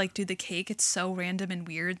Yeah. to like do the cake, it's so random and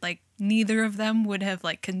weird. Like neither of them would have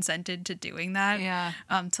like consented to doing that. Yeah.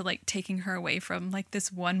 To like taking her away from like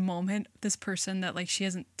this one moment, this person that like she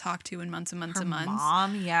hasn't talked to in months and months and months.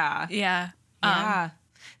 Mom, yeah. Yeah. Yeah.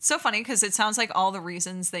 It's so funny because it sounds like all the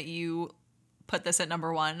reasons that you put this at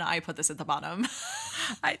number one, I put this at the bottom.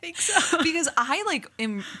 I think so. Because I like,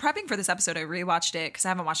 in prepping for this episode, I rewatched it because I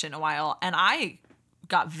haven't watched it in a while. And I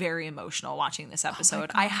got very emotional watching this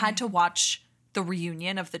episode. I had to watch the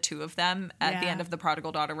reunion of the two of them at the Yeah. end of The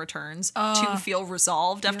Prodigal Daughter Returns to feel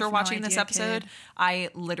resolved after have no watching this idea, episode. kid. I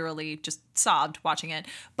literally just sobbed watching it.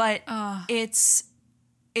 But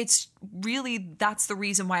it's really, that's the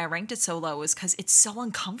reason why I ranked it so low, is because it's so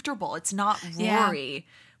uncomfortable. It's not Yeah. Rory.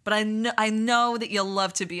 But I know that you'll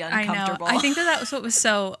love to be uncomfortable. I know. I think that was what was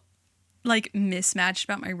so like mismatched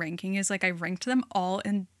about my ranking is like I ranked them all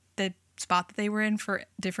in the spot that they were in for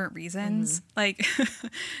different reasons. Like,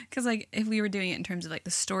 because like if we were doing it in terms of like the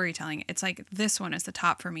storytelling, it's like this one is the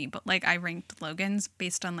top for me. But like I ranked Logan's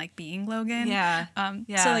based on like being Logan. Yeah.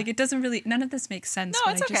 So like it doesn't really, none of this makes sense.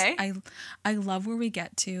 No, but it's okay. I love where we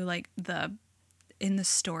get to like in the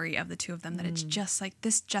story of the two of them that it's just like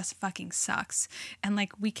this just fucking sucks, and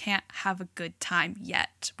like we can't have a good time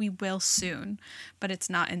yet. We will soon, but it's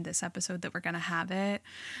not in this episode that we're gonna have it.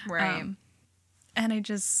 Right. And I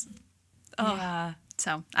just Yeah.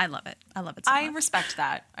 so I love it. I love it so I much. respect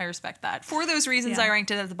that. For those reasons, Yeah. I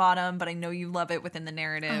ranked it at the bottom, but I know you love it within the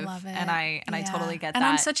narrative. I love it. And I Yeah. totally get and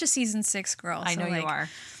that. I'm such a season 6 girl. I so, know you like, are.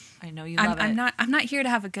 I know you love I'm it. not here to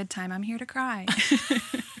have a good time. I'm here to cry.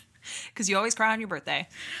 Because you always cry on your birthday.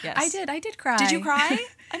 Yes. I did cry. Did you cry?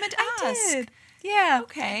 I meant to I ask. did. Yeah.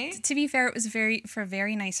 Okay. To be fair, it was for a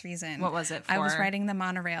very nice reason. What was it I was for? riding the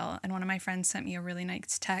monorail, and one of my friends sent me a really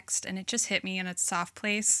nice text, and it just hit me in a soft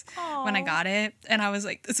place when I got it, and I was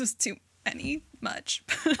like, "This was too much."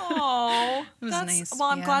 Oh, It was nice, Well,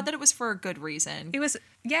 I'm yeah. glad that it was for a good reason. It was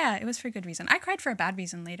for a good reason. I cried for a bad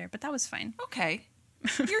reason later, but that was fine. Okay.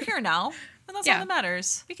 You're here now, and that's Yeah. all that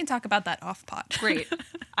matters. We can talk about that off pot. Great.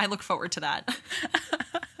 I look forward to that.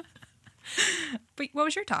 But what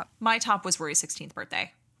was your top? My top was Rory's 16th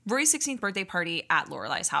birthday. Rory's 16th birthday party at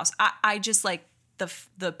Lorelai's house. I just like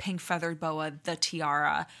the pink feathered boa, the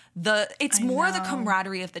tiara, it's more the know.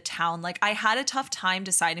 camaraderie of the town. Like I had a tough time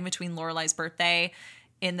deciding between Lorelai's birthday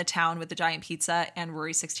in the town with the giant pizza and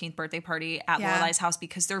Rory's 16th birthday party at Yeah. Lorelai's house,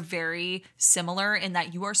 because they're very similar in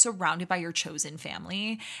that you are surrounded by your chosen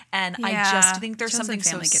family. And I Yeah. just think there's Chosen something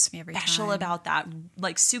so family gets me every special time. about that.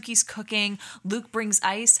 Like Suki's cooking, Luke brings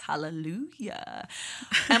ice, hallelujah.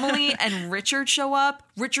 Emily and Richard show up.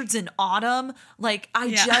 Richard's in autumn. Like I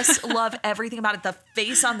Yeah. just love everything about it. The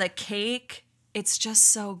face on the cake, it's just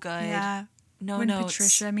so good. Yeah. No when notes.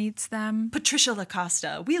 Patricia meets them. Patricia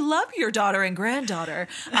LaCosta, we love your daughter and granddaughter.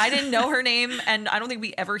 I didn't know her name, and I don't think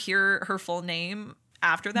we ever hear her full name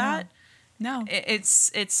after that. No.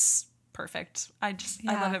 It's perfect. I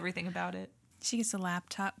Yeah. love everything about it. She gets the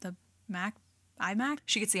laptop, the iMac,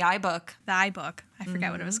 She gets the iBook. the iBook. I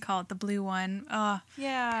forget what it was called. The blue one. Oh,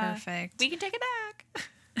 Yeah. perfect. We can take it back.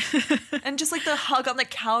 And just like the hug on the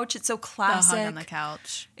couch, it's so The classic. hug on the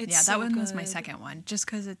couch. It's Yeah, that so one was my good. second one. Just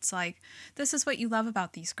because it's like, this is what you love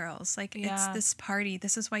about these girls. Like, it's Yeah. this party.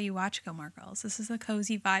 This is why you watch Gilmore Girls. This is the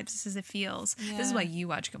cozy vibes. This is the feels. This is Yeah. why you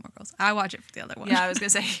watch Gilmore Girls. I watch it for the other one. Yeah, I was gonna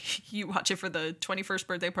say you watch it for the 21st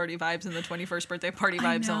birthday party vibes and the 21st birthday party I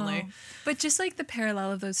vibes know. only. But just like the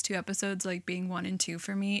parallel of those two episodes, like being 1 and 2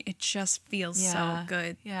 for me, it just feels Yeah. so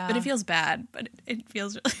good. Yeah. But it feels bad. But it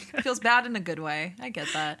feels really good. It feels bad in a good way. I get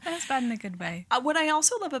that. that. That's bad in a good way. What I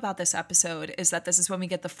also love about this episode is that this is when we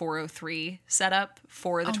get the 403 set up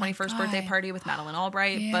for the 21st birthday party with Madeleine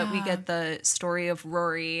Albright. Yeah. But we get the story of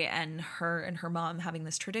Rory and her mom having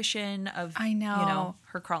this tradition of, I know,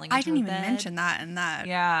 her crawling into I didn't even bed. mention that in that.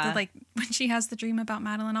 Yeah. Like when she has the dream about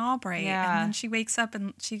Madeleine Albright. Yeah. And then she wakes up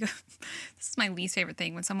and she goes, this is my least favorite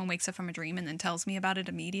thing, when someone wakes up from a dream and then tells me about it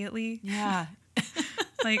immediately. Yeah.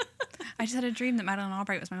 Like, I just had a dream that Madeleine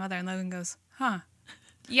Albright was my mother, and Logan goes, huh.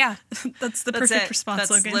 Yeah, that's the perfect response,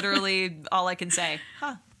 That's Logan. literally all I can say.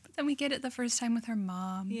 Huh. But then we get it the first time with her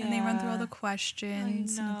mom, and they run through all the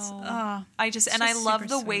questions. I know. And it's, I love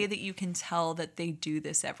the way sweet. that you can tell that they do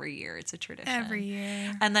this every year. It's a tradition. Every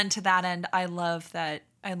year. And then to that end, I love that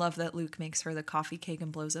Luke makes her the coffee cake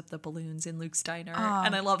and blows up the balloons in Luke's diner.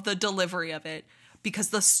 And I love the delivery of it. Because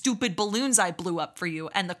the stupid balloons I blew up for you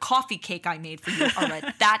and the coffee cake I made for you are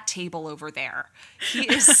at that table over there. He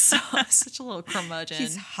is such a little curmudgeon.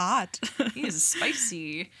 He's hot. He is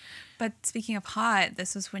spicy. But speaking of hot,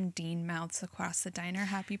 this is when Dean mouths across the diner,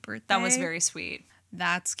 "Happy birthday." That was very sweet.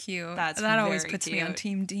 That's cute. That always puts me on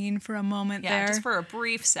Team Dean for a moment there. Yeah, just for a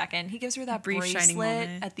brief second. He gives her that brief shining bracelet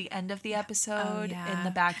moment at the end of the episode in the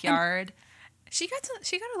And backyard. she got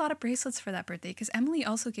a lot of bracelets for that birthday because Emily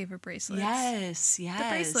also gave her bracelets. Yes. The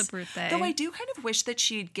bracelet birthday. Though I do kind of wish that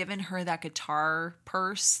she had given her that guitar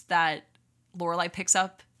purse that Lorelai picks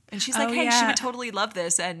up. And she's like, hey, she would totally love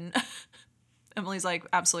this. And Emily's like,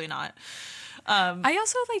 absolutely not. I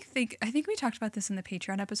also I think we talked about this in the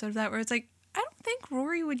Patreon episode of that, where it's like, I don't think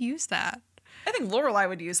Rory would use that. I think Lorelai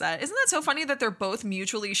would use that. Isn't that so funny that they're both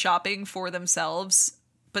mutually shopping for themselves,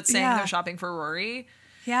 but saying they're shopping for Rory?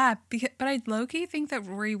 Yeah, but I low-key think that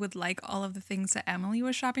Rory would like all of the things that Emily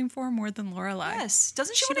was shopping for more than Lorelai. Yes.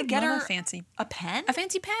 Doesn't she want to get her a pen? A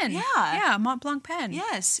fancy pen. Yeah. Yeah, a Mont Blanc pen.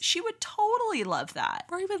 Yes. She would totally love that.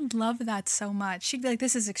 Rory would love that so much. She'd be like,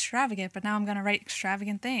 this is extravagant, but now I'm going to write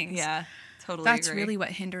extravagant things. Yeah, totally That's agree. really what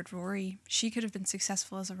hindered Rory. She could have been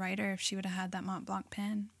successful as a writer if she would have had that Mont Blanc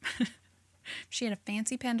pen. She had a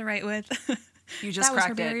fancy pen to write with. You just that was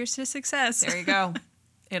her barriers to success. There you go.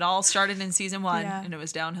 It all started in season 1, and it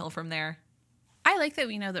was downhill from there. I like that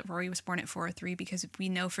we know that Rory was born at 4:03 because we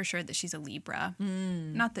know for sure that she's a Libra.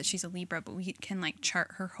 Not that she's a Libra, but we can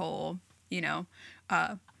chart her whole,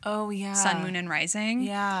 sun, moon, and rising.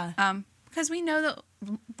 Yeah. Because we know that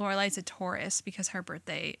Lorelai's a Taurus because her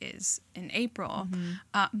birthday is in April.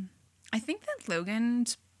 I think that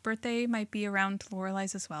Logan's birthday might be around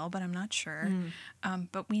Lorelai's as well, but I'm not sure.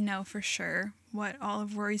 But we know for sure what all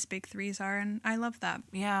of Rory's big threes are, and I love that.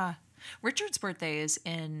 Yeah. Richard's birthday is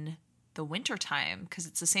in the winter time because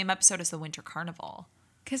it's the same episode as the Winter Carnival.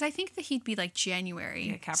 Because I think that he'd be January.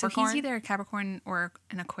 Yeah, Capricorn? So he's either a Capricorn or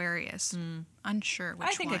an Aquarius. Unsure which one.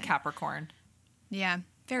 I think a Capricorn. Yeah.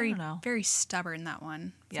 Very stubborn, that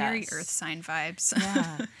one. Very earth sign vibes.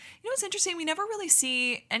 Yeah. What's interesting? We never really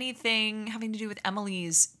see anything having to do with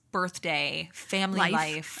Emily's birthday, family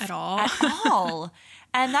life at all.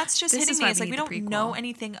 And that's just This hitting is me. why It's we like we need the don't prequel. know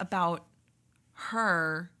anything about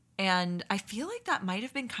her. And I feel like that might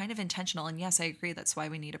have been kind of intentional. And yes, I agree. That's why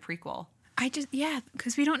we need a prequel.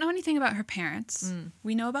 Because we don't know anything about her parents.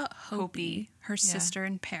 We know about Hopi, her sister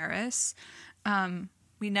in Paris.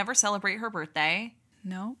 We never celebrate her birthday.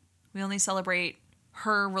 No. We only celebrate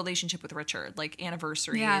her relationship with Richard,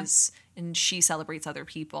 anniversaries, and she celebrates other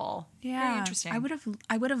people. Yeah. Very interesting. I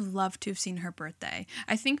would have loved to have seen her birthday.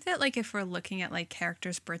 I think that if we're looking at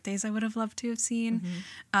characters' birthdays, I would have loved to have seen,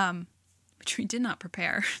 which we did not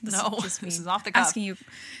prepare. This is off the cuff. Asking you,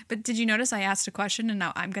 but did you notice I asked a question and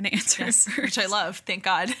now I'm going to answer it first? Which I love. Thank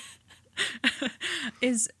God.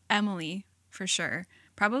 Is Emily for sure?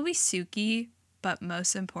 Probably Suki. But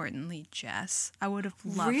most importantly, Jess. I would have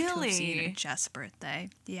loved to have seen a Jess birthday.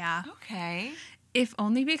 Yeah. Okay. If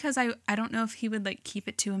only because I don't know if he would keep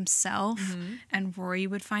it to himself and Rory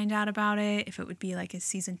would find out about it. If it would be a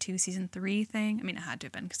season 2, season 3 thing. I mean, it had to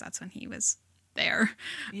have been because that's when he was there.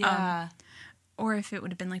 Yeah. Or if it would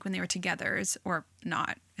have been when they were together, or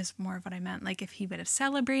not, is more of what I meant. If he would have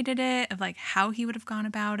celebrated it, of how he would have gone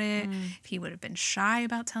about it, if he would have been shy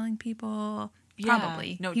about telling people.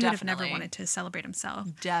 Probably. No, he definitely. would have never wanted to celebrate himself.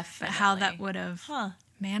 Definitely. But how that would have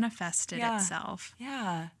manifested itself.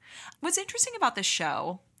 Yeah. What's interesting about this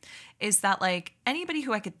show is that anybody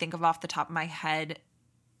who I could think of off the top of my head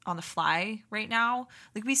on the fly right now,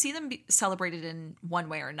 we see them be celebrated in one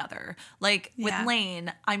way or another. With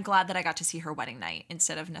Lane, I'm glad that I got to see her wedding night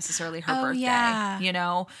instead of necessarily her birthday.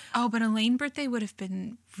 Yeah. Oh, but Elaine's birthday would have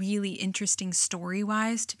been really interesting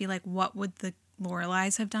story-wise to be what would the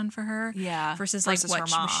Lorelai's have done for her. Yeah. Versus Versus like her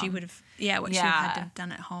what mom. she would have, what she would have had to have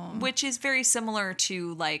done at home. Which is very similar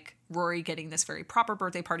to like Rory getting this very proper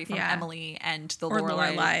birthday party from Emily and the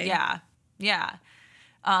Lorelai. Yeah. Yeah.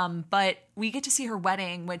 But we get to see her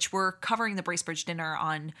wedding, which we're covering the Bracebridge dinner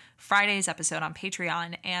on Friday's episode on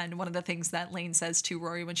Patreon. And one of the things that Lane says to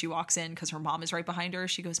Rory when she walks in, because her mom is right behind her,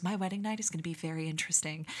 she goes, "My wedding night is going to be very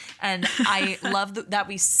interesting." And I love that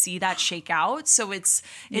we see that shake out. So it's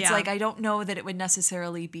like, I don't know that it would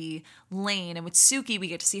necessarily be Lane. And with Suki, we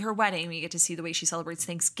get to see her wedding. We get to see the way she celebrates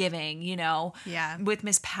Thanksgiving, you know? Yeah. With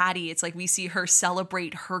Miss Patty, it's like we see her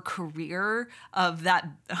celebrate her career of that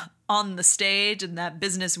on the stage and that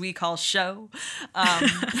business we call show.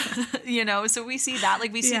 You know, so we see that,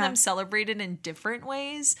 like we see them celebrated in different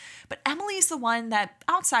ways. But Emily's the one that,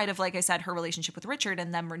 outside of, like I said, her relationship with Richard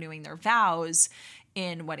and them renewing their vows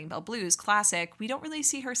in Wedding Bell Blues Classic, we don't really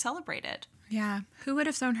see her celebrated. Yeah. Who would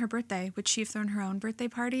have thrown her birthday? Would she have thrown her own birthday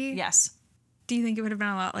party? Yes. Do you think it would have been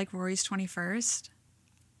a lot like Rory's 21st?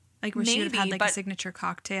 Like where she would have had like a signature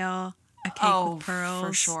cocktail, a cake with pearls,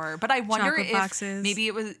 for sure. But I wonder if boxes. maybe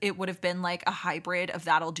it would have been like a hybrid of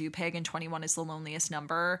That'll Do Pig and 21 is the Loneliest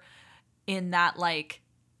Number, in that like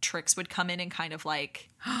Trix would come in and kind of like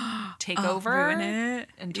take over, ruin it,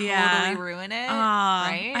 and totally ruin it.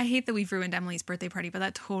 Right? I hate that we've ruined Emily's birthday party, but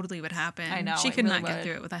that totally would happen. I know, she it could really not get would.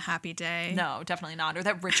 through it with a happy day. No, definitely not. Or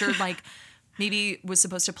that Richard like maybe was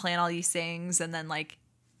supposed to plan all these things and then like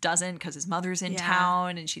doesn't because his mother's in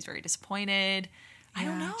town and she's very disappointed. I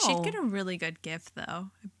don't know. She'd get a really good gift though.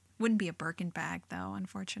 It wouldn't be a Birkin bag though,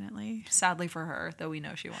 unfortunately. Sadly for her, though we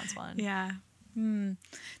know she wants one. Yeah.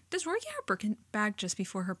 Does Rory get her Birkin bag just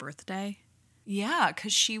before her birthday? Yeah,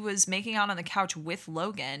 because she was making out on the couch with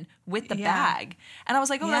Logan with the bag. And I was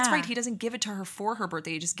like, oh, that's right. He doesn't give it to her for her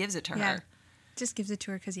birthday. He just gives it to her. Just gives it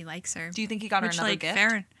to her because he likes her. Do you think he got her another gift?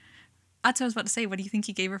 Fair. That's what I was about to say. What do you think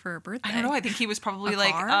he gave her for her birthday? I don't know. I think he was probably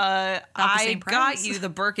like, car? I got you the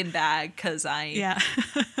Birkin bag because I,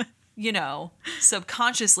 you know,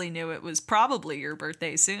 subconsciously knew it was probably your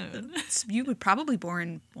birthday soon. You would probably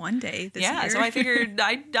born one day this year. Yeah, so I figured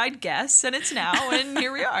I'd guess, and it's now, and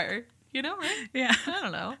here we are. You know, right? Yeah. I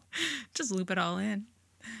don't know. Just loop it all in.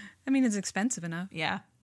 I mean, it's expensive enough. Yeah.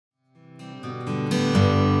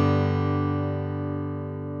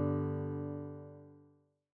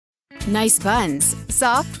 Nice buns,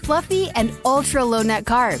 soft, fluffy, and ultra low net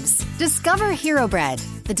carbs. Discover Hero Bread,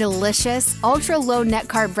 the delicious ultra low net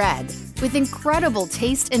carb bread with incredible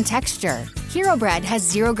taste and texture. Hero Bread has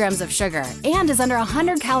 0 grams of sugar and is under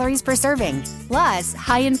 100 calories per serving. Plus,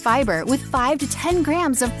 high in fiber with 5 to 10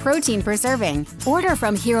 grams of protein per serving. Order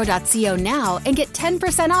from hero.co now and get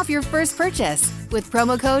 10% off your first purchase with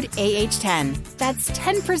promo code AH10. That's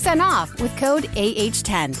 10% off with code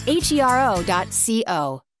AH10.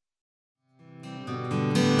 HERO.co.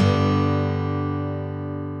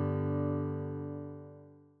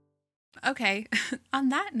 Okay, on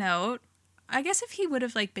that note, I guess if he would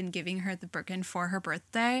have like been giving her the Birkin for her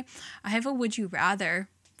birthday, I have a would you rather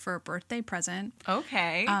for a birthday present.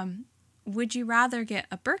 Okay. Would you rather get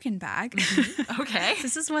a Birkin bag? Okay.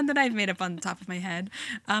 This is one that I've made up on the top of my head,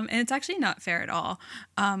 and it's actually not fair at all.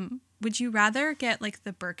 Would you rather get like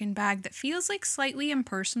the Birkin bag that feels like slightly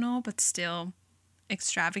impersonal but still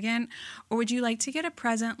extravagant, or would you like to get a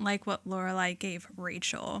present like what Lorelai gave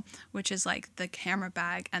Rachel, which is like the camera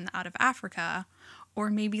bag and the Out of Africa, or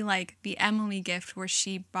maybe like the Emily gift where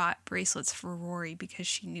she bought bracelets for Rory because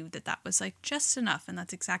she knew that that was like just enough and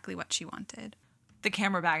that's exactly what she wanted. The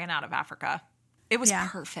camera bag and Out of Africa. It was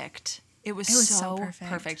perfect. It was so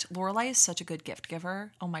perfect. Lorelai is such a good gift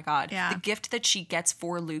giver. Oh my God. Yeah. The gift that she gets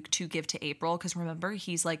for Luke to give to April, because remember,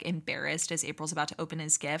 he's like embarrassed as April's about to open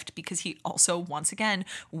his gift because he also, once again,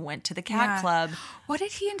 went to the cat club. What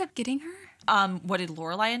did he end up getting her? What did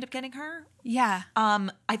Lorelai end up getting her? Yeah.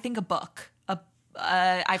 I think a book.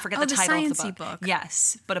 I forget the title of the book.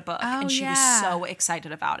 Yes, but a book. And she was so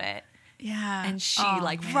excited about it. Yeah. And she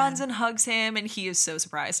runs and hugs him, and he is so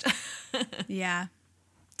surprised. Yeah.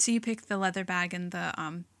 So you pick the leather bag and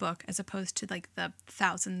the book as opposed to like the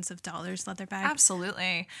thousands of dollars leather bag?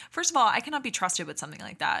 Absolutely. First of all, I cannot be trusted with something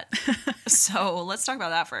like that. So let's talk about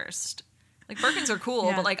that first. Like Birkins are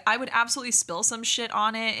cool, but like I would absolutely spill some shit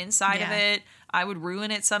on it inside of it. I would ruin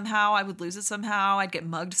it somehow. I would lose it somehow. I'd get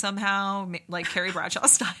mugged somehow, like Carrie Bradshaw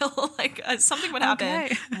style. Like something would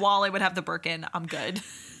happen while I would have the Birkin. I'm good.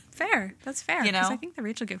 Fair. That's fair. You know? Because I think the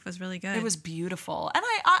Rachel gift was really good. It was beautiful. And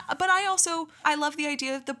but I love the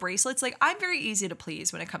idea of the bracelets. Like I'm very easy to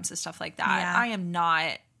please when it comes to stuff like that. Yeah. I am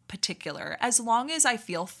not particular. As long as I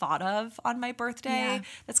feel thought of on my birthday,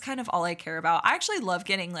 that's kind of all I care about. I actually love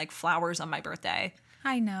getting like flowers on my birthday.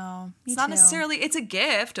 I know. Me It's not too. necessarily, it's a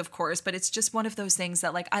gift, of course, but it's just one of those things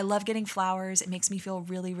that, like, I love getting flowers. It makes me feel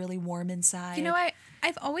really, really warm inside. You know,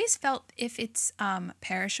 I've always felt if it's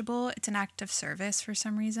perishable, it's an act of service for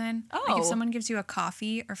some reason. Like Oh. if someone gives you a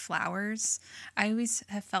coffee or flowers, I always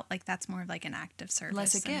have felt like that's more of like an act of service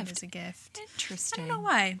Less a than it gift. is a gift. Interesting. I don't know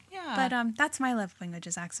why. Yeah. But that's my love language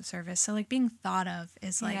is acts of service. So like being thought of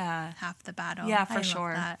is like Yeah. half the battle. Yeah, I for love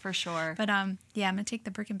sure. that. For sure. But yeah, I'm gonna take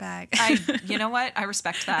the Birkin bag. You know what? I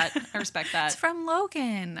respect that. I respect that. It's from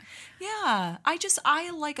Logan. Yeah. I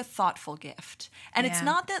like a thoughtful gift. And it's Yeah.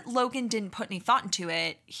 not that Logan didn't put any thought into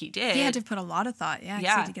it. He did. He had to put a lot of thought. Yeah. 'Cause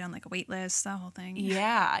Yeah. He had to get on like a wait list, that whole thing.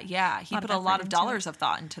 Yeah. He Lot of put a lot effort of into dollars of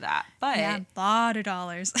thought into that. But Yeah, a lot of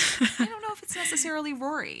dollars. I don't know if it's necessarily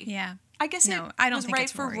Rory. Yeah. I guess No, it I don't was think right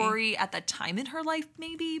it's for Rory. Rory at that time in her life,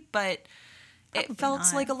 maybe, but it Probably felt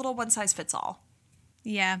not. like a little one size fits all.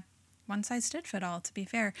 Yeah. One size did fit all, to be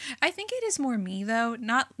fair. I think it is more me though.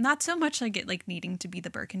 Not so much like it like needing to be the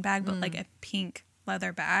Birkin bag, but like a pink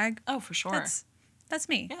leather bag. Oh, for sure. That's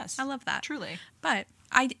me. Yes. I love that. Truly. But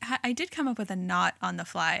I did come up with a not on the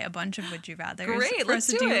fly, a bunch of would you rather. Great, let's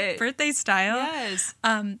do it. Birthday style. Yes.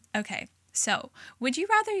 Okay. So, would you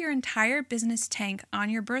rather your entire business tank on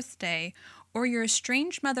your birthday or your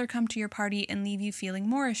estranged mother come to your party and leave you feeling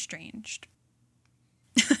more estranged?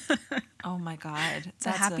 Oh my God. It's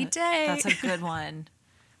a happy day. That's a good one.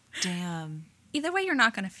 Damn. Either way, you're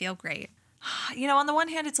not going to feel great. You know, on the one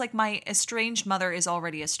hand, it's like my estranged mother is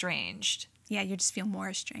already estranged. Yeah, you just feel more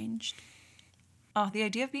estranged. Oh, the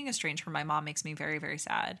idea of being estranged from my mom makes me very, very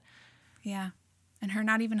sad. Yeah. And her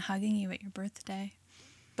not even hugging you at your birthday.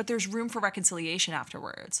 But there's room for reconciliation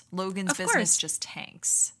afterwards. Logan's Of business course. just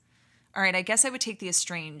tanks. All right, I guess I would take the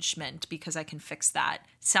estrangement because I can fix that.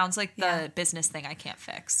 Sounds like the Yeah. business thing I can't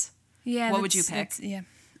fix. Yeah. What would you pick? Yeah.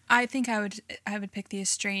 I think I would pick the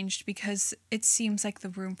estranged because it seems like the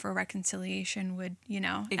room for reconciliation would, and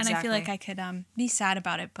I feel like Exactly. I could be sad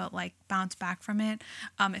about it, but like bounce back from it.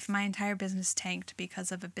 If my entire business tanked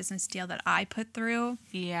because of a business deal that I put through,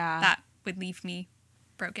 Yeah. that would leave me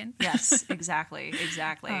broken. Yes, exactly.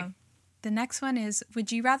 The next one is,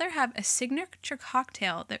 would you rather have a signature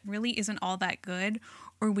cocktail that really isn't all that good,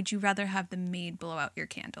 or would you rather have the maid blow out your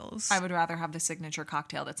candles? I would rather have the signature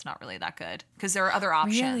cocktail that's not really that good because there are other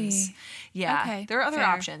options. Really? Yeah, Okay, there are other fair.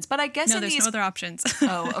 options. But I guess No, in there's these no other options.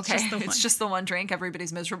 Oh, okay. just the one. It's just the one drink.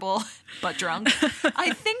 Everybody's miserable but drunk.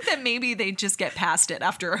 I think that maybe they just get past it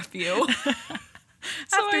after a few.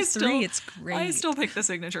 After three, it's great. I still pick the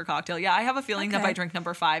signature cocktail. Yeah, I have a feeling that Okay. by drink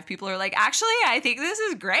number 5, people are like, actually, I think this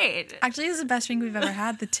is great. Actually, this is the best drink we've ever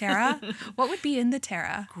had, the Terra. What would be in the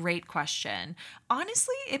Terra? Great question.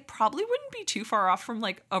 Honestly, it probably wouldn't be too far off from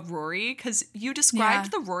like a Rory because you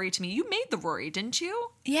described Yeah. the Rory to me. You made the Rory, didn't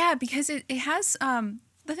you? Yeah, because it has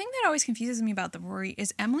the thing that always confuses me about the Rory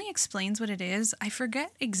is Emily explains what it is. I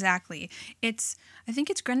forget exactly. I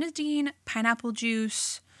think it's grenadine, pineapple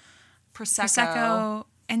juice, Prosecco,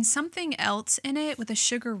 and something else in it with a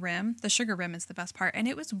sugar rim. The sugar rim is the best part. And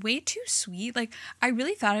it was way too sweet. Like, I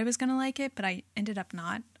really thought I was going to like it, but I ended up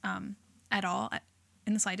not at all,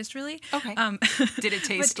 in the slightest, really. Okay. Did it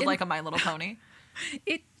taste in- like a My Little Pony?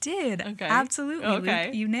 It did. Okay. Absolutely. Okay.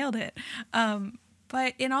 Luke, you nailed it.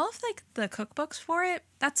 But in all of like the cookbooks for it,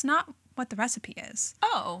 that's not what the recipe is,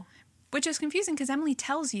 Oh, which is confusing because Emily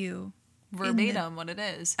tells you verbatim what it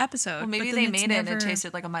is. episode. Well, maybe but they then it's made it and it never-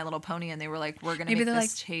 tasted like a My Little Pony, and they were like, "We're gonna Maybe make they're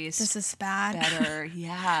this like, taste this is bad. better."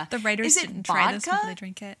 Yeah. The writers is it didn't vodka? try this before they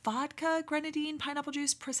drink it. Vodka, grenadine, pineapple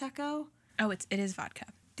juice, prosecco. Oh, it is vodka.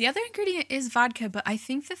 The other ingredient is vodka, but I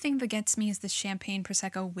think the thing that gets me is the champagne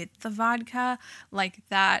prosecco with the vodka. Like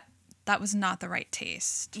that was not the right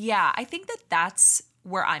taste. Yeah, I think that that's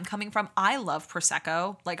where I'm coming from. I love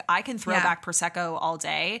prosecco. Like I can throw Yeah. back prosecco all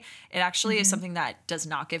day. It actually is something that does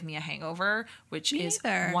not give me a hangover, which Me is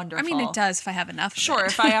either. wonderful. I mean, it does if I have enough. Of Sure, it.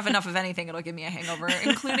 if I have enough of anything, it'll give me a hangover,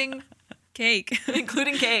 including Cake.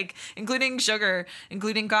 including cake, including sugar,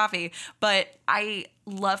 including coffee. But I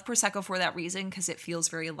love Prosecco for that reason because it feels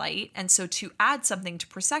very light. And so to add something to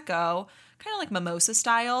Prosecco, kind of like mimosa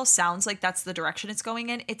style, sounds like that's the direction it's going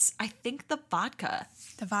in. It's, I think, the vodka.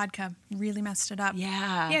 The vodka really messed it up.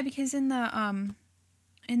 Yeah. Yeah, because in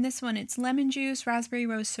this one it's lemon juice, raspberry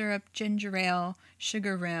rose syrup, ginger ale,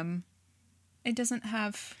 sugar rim. It doesn't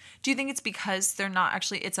have. Do you think it's because they're not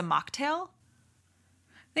actually, it's a mocktail?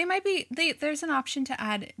 They might be. There's an option to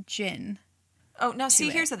add gin. Oh, no, see,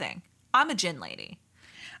 it. here's the thing. I'm a gin lady.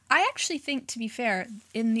 I actually think, to be fair,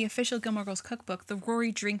 in the official Gilmore Girls cookbook, the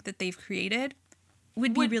Rory drink that they've created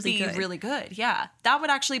would be really good. Yeah. That would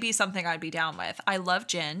actually be something I'd be down with. I love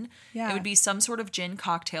gin. Yeah. It would be some sort of gin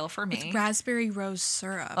cocktail for me. Raspberry rose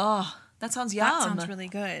syrup. Oh, That sounds yum. That sounds really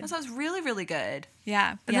good. That sounds really, really good.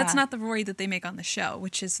 Yeah, but Yeah. that's not the Rory that they make on the show,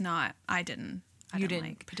 which is not. I didn't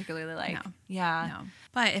Didn't particularly like. No. Yeah. No.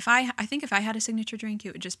 But I think if I had a signature drink,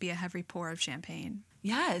 it would just be a heavy pour of champagne.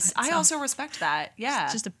 Yes, I also respect that.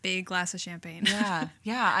 Yeah. Just a big glass of champagne. Yeah.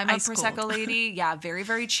 Yeah. I'm a Ice Prosecco cold. lady. Yeah. Very,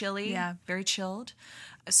 very chilly. Yeah. Very chilled.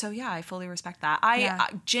 So yeah, I fully respect that. Yeah.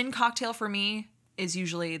 Gin cocktail for me is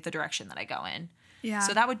usually the direction that I go in. Yeah.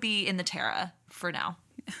 So that would be in the Terra for now.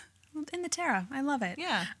 In the Terra. I love it.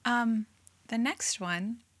 Yeah. The next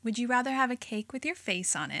one, would you rather have a cake with your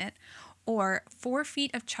face on it or 4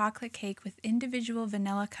 feet of chocolate cake with individual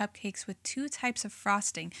vanilla cupcakes with 2 types of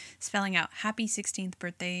frosting, spelling out happy 16th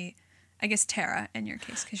birthday, I guess Tara in your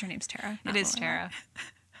case, because your name's Tara. It is Lorelai. Tara.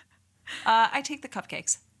 I take the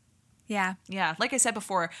cupcakes. Yeah. Yeah, like I said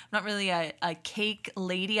before, I'm not really a cake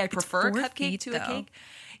lady. I prefer a 4 cupcake feet, to a though. cake.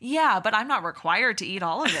 Yeah, but I'm not required to eat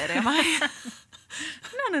all of it, am I?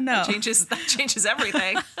 No. That changes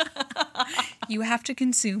everything. You have to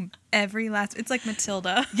consume every last. It's like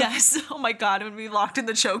Matilda. Yes. Oh my God, when we locked in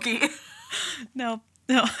the chokey. No.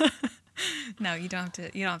 No, you don't have to.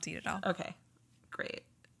 You don't have to eat it all. Okay, great.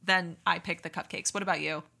 Then I pick the cupcakes. What about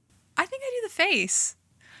you? I think I do the face.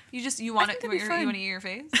 You want think it? that'd be You fun. want to eat your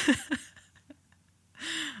face?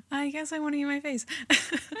 I guess I want to eat my face.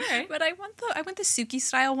 All right. But I want the Suki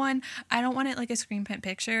style one. I don't want it like a screen print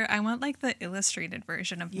picture. I want like the illustrated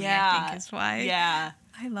version of me, I think is why. Yeah.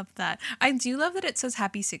 I love that. I do love that it says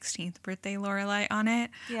happy 16th birthday Lorelai on it.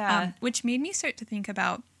 Yeah. Which made me start to think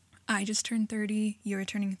about, I just turned 30, you're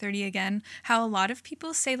turning 30 again. How a lot of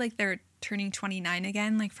people say like they're turning 29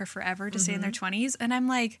 again, like for forever to stay in their 20s. And I'm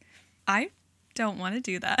like, I don't want to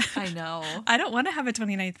do that. I know. I don't want to have a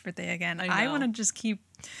 29th birthday again. I know. want to just keep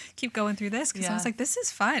going through this because I was Yeah. like, this is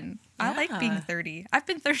fun. I like being 30. I've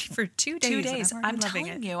been 30 for 2 days. 2 days. And I'm loving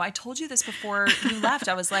telling it. you. I told you this before you left.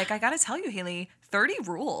 I was like, I got to tell you, Haley, 30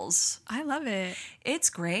 rules. I love it. It's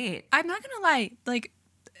great. I'm not gonna lie. Like,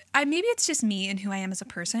 maybe it's just me and who I am as a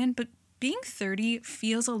person, but being 30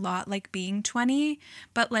 feels a lot like being 20.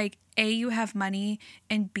 But like, A, you have money,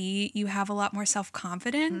 and B, you have a lot more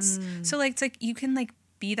self-confidence. So like, it's like you can like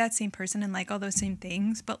be that same person and like all those same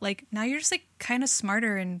things, but like now you're just like kind of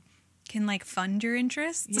smarter and can like fund your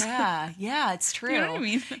interests. Yeah, it's true. You know what I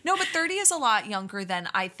mean? No, but 30 is a lot younger than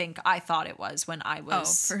I thought it was when I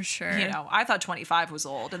was. Oh, for sure. You know, I thought 25 was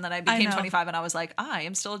old, and then I became know. 25 and I was like, I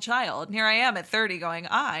am still a child. And here I am at 30 going,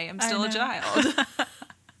 I am still a know. child.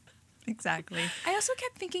 Exactly. I also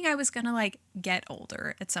kept thinking I was gonna like get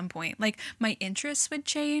older at some point. Like my interests would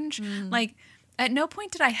change. Like at no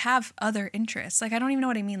point did I have other interests. Like I don't even know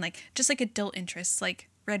what I mean. Like just like adult interests, like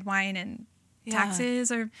red wine and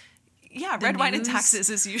taxes or Yeah, red wine and news. taxes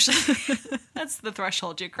is usually, that's the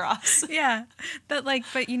threshold you cross. yeah. But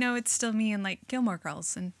you know, it's still me and like Gilmore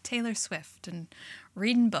Girls and Taylor Swift and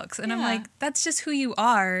reading books. And I'm Yeah. like, that's just who you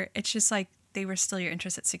are. It's just like they were still your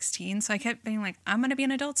interest at 16. So I kept being like, I'm going to be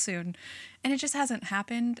an adult soon. And it just hasn't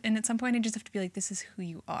happened. And at some point I just have to be like, this is who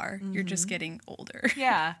you are. You're just getting older.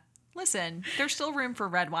 Yeah. Listen, there's still room for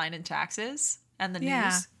red wine and taxes and the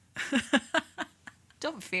Yeah. news.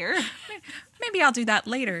 Don't fear. Maybe I'll do that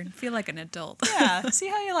later and feel like an adult. Yeah, see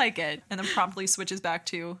how you like it. And then promptly switches back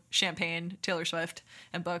to champagne, Taylor Swift,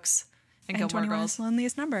 and books, and And Gilmore 21 Girls. is the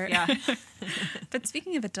loneliest number. Yeah. But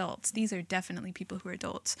speaking of adults, these are definitely people who are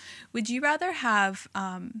adults. Would you rather have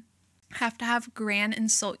to have Gran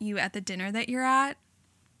insult you at the dinner that you're at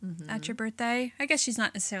your birthday? I guess she's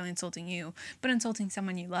not necessarily insulting you, but insulting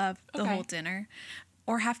someone you love the Okay. whole dinner.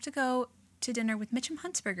 Or have to go to dinner with Mitchum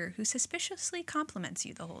Huntsberger, who suspiciously compliments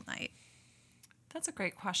you the whole night. That's a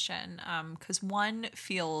great question, because one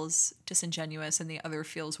feels disingenuous and the other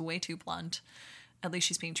feels way too blunt. At least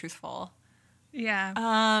she's being truthful. Yeah.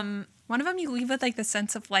 One of them you leave with like the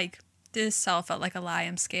sense of like, this all felt like a lie,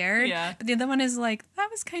 I'm scared. Yeah. But the other one is like, that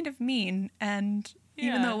was kind of mean. And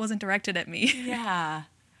even Yeah. though it wasn't directed at me. Yeah.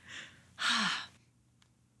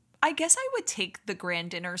 I guess I would take the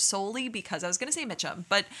grand dinner solely because I was going to say Mitchum,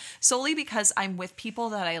 but solely because I'm with people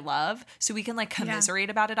that I love. So we can like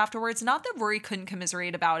commiserate about it afterwards. Not that Rory couldn't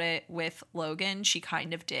commiserate about it with Logan. She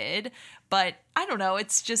kind of did, but I don't know.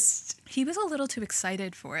 It's just, He was a little too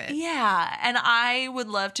excited for it. yeah. And I would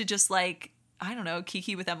love to just like, I don't know,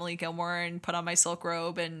 kiki with Emily Gilmore and put on my silk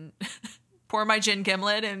robe and pour my gin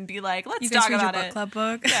gimlet and be like, let's You guys talk read your about book it. club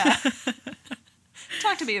book? Yeah.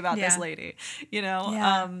 Talk to me about this Yeah. lady, you know?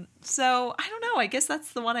 Yeah. So I don't know. I guess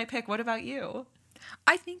that's the one I pick. What about you?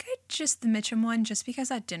 I think I just the Mitchum one just because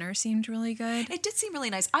that dinner seemed really good. It did seem really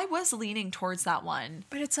nice. I was leaning towards that one.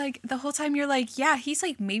 But it's like the whole time you're like, yeah, he's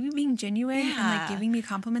like maybe being genuine and like Yeah. giving me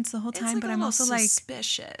compliments the whole It's time, like but a I'm little also like,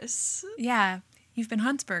 suspicious. yeah, you've been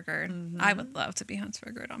Huntsburgered. I would love to be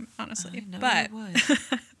Huntsburgered, honestly. I know but you would.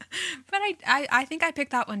 but I think I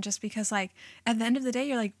picked that one just because, like, at the end of the day,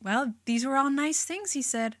 you're like, well, these were all nice things he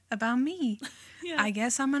said about me. Yeah. I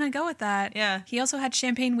guess I'm going to go with that. Yeah. He also had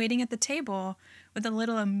champagne waiting at the table with a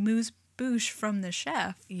little amuse-bouche from the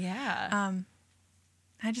chef. Yeah.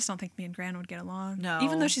 I just don't think me and Gran would get along. No.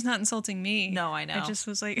 Even though she's not insulting me. No, I know. I just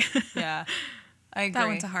was like... Yeah. I agree. That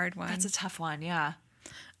one's a hard one. That's a tough one, yeah.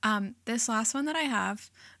 This last one that I have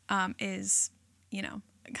is,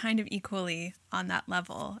 kind of equally on that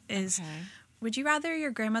level is, Okay. Would you rather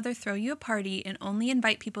your grandmother throw you a party and only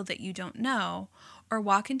invite people that you don't know, or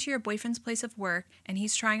walk into your boyfriend's place of work and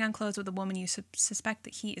he's trying on clothes with a woman you suspect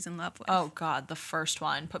that he is in love with? Oh, God, the first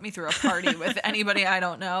one. Put me through a party with anybody I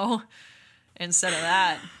don't know instead of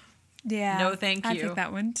that. Yeah. No, thank I you. picked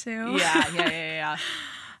that one too. Yeah.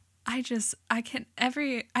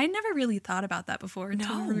 I never really thought about that before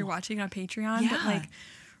until we were watching on Patreon. Yeah. But like,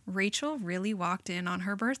 Rachel really walked in on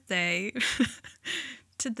her birthday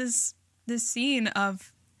to this scene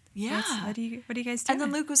of, Yeah. what do you guys do? And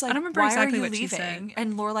then Luke was like, I don't remember why exactly are you what she said. leaving?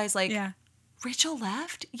 And Lorelai's like, Yeah. Rachel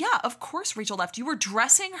left? Yeah, of course Rachel left. You were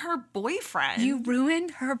dressing her boyfriend. You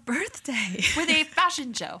ruined her birthday. with a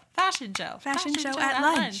fashion show. Fashion show at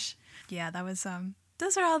lunch. Yeah, that was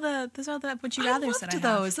those are all the would you rather that I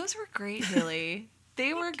have. Those were great, Haley.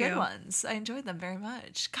 They were good ones. I enjoyed them very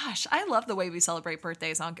much. Gosh, I love the way we celebrate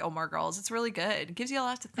birthdays on Gilmore Girls. It's really good. It gives you a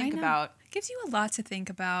lot to think about. It gives you a lot to think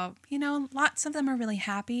about. Lots of them are really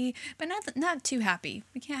happy, but not too happy.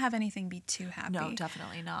 We can't have anything be too happy. No,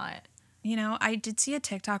 definitely not. I did see a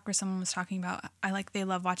TikTok where someone was talking about they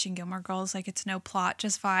love watching Gilmore Girls, like it's no plot,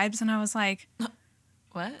 just vibes, and I was like,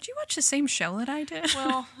 What? did you watch the same show that I did?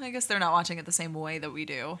 Well, I guess they're not watching it the same way that we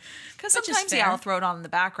do. Because Which is sometimes, fair. I'll throw it on in the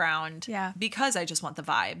background. Yeah. Because I just want the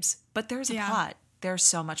vibes. But there's a Yeah. plot. There's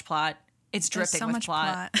so much plot. It's There's dripping so with much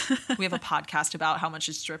plot. plot. We have a podcast about how much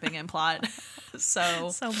is dripping in plot. So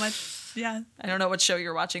So much, yeah. I don't know what show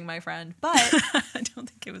you're watching, my friend. But I don't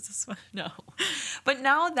think it was this one. no. But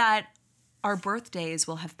now that our birthdays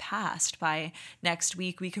will have passed by next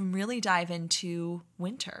week, we can really dive into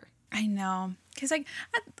winter. I know, because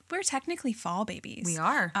we're technically fall babies. We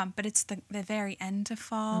are. But it's the very end of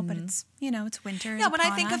fall. But it's it's winter. Yeah, when I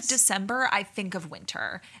upon think of us. December, I think of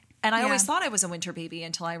winter. And I always thought I was a winter baby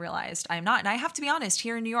until I realized I'm not. And I have to be honest,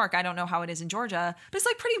 here in New York, I don't know how it is in Georgia, but it's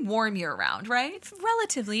like pretty warm year round, right?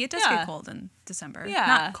 Relatively, it does Yeah. get cold in December. Yeah.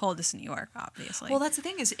 Not coldest in New York, obviously. Well, that's the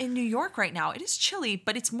thing is in New York right now, it is chilly,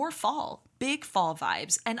 but it's more fall, big fall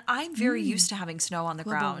vibes. And I'm very used to having snow on the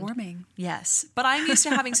global ground. warming. Yes, but I'm used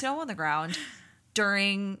to having snow on the ground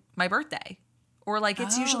during my birthday. Or like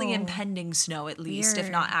it's usually impending snow at least, if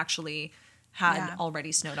Weird. not actually had Yeah.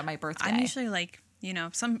 already snowed on my birthday. I'm usually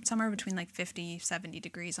somewhere between 50, 70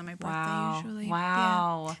 degrees on my birthday Wow. usually.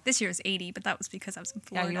 Wow. Yeah. This year was 80, but that was because I was in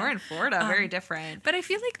Yeah, Florida. you were in Florida. Very different. But I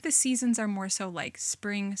feel like the seasons are more so like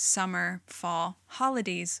spring, summer, fall,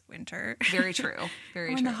 holidays, winter. Very true. Very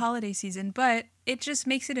We're true. in the holiday season, but it just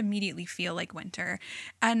makes it immediately feel like winter.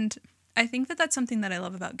 And I think that that's something that I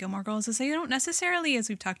love about Gilmore Girls is they don't necessarily, as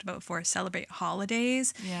we've talked about before, celebrate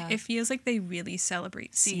holidays. Yeah. It feels like they really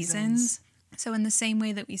celebrate seasons. So in the same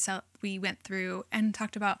way that we went through and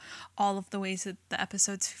talked about all of the ways that the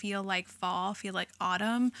episodes feel like fall, feel like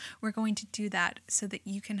autumn, we're going to do that so that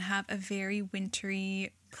you can have a very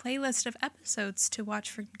wintry playlist of episodes to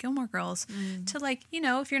watch for Gilmore Girls. To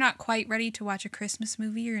if you're not quite ready to watch a Christmas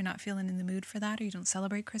movie or you're not feeling in the mood for that or you don't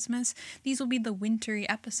celebrate Christmas, these will be the wintry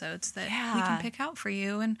episodes that we can pick out for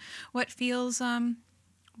you and what feels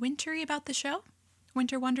wintry about the show.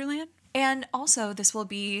 Winter Wonderland. And also, this will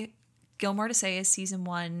be Gilmore to Say is season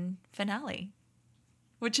 1 finale,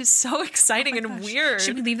 which is so exciting and Gosh. weird.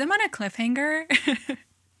 Should we leave them on a cliffhanger?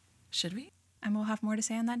 Should we? And we'll have more to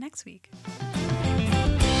say on that next week.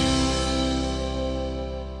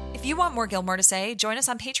 If you want more Gilmore to Say, join us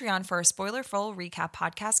on Patreon for a spoiler-full recap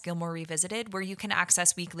podcast, Gilmore Revisited, where you can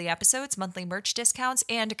access weekly episodes, monthly merch discounts,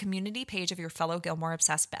 and a community page of your fellow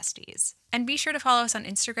Gilmore-obsessed besties. And be sure to follow us on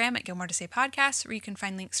Instagram at Gilmore to Say Podcast, where you can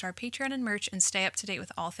find links to our Patreon and merch and stay up to date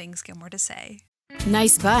with all things Gilmore to Say.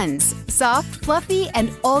 Nice buns, soft, fluffy,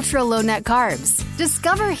 and ultra low net carbs.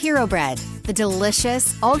 Discover Hero Bread, the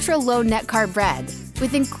delicious ultra low net carb bread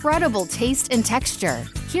with incredible taste and texture.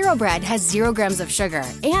 Hero Bread has 0 grams of sugar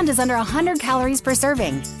and is under 100 calories per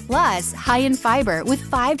serving. Plus, high in fiber with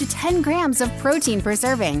 5 to 10 grams of protein per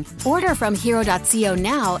serving. Order from hero.co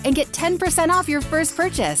now and get 10% off your first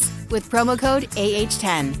purchase with promo code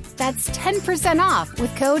AH10. That's 10% off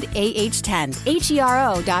with code AH10.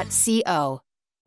 HERO.co.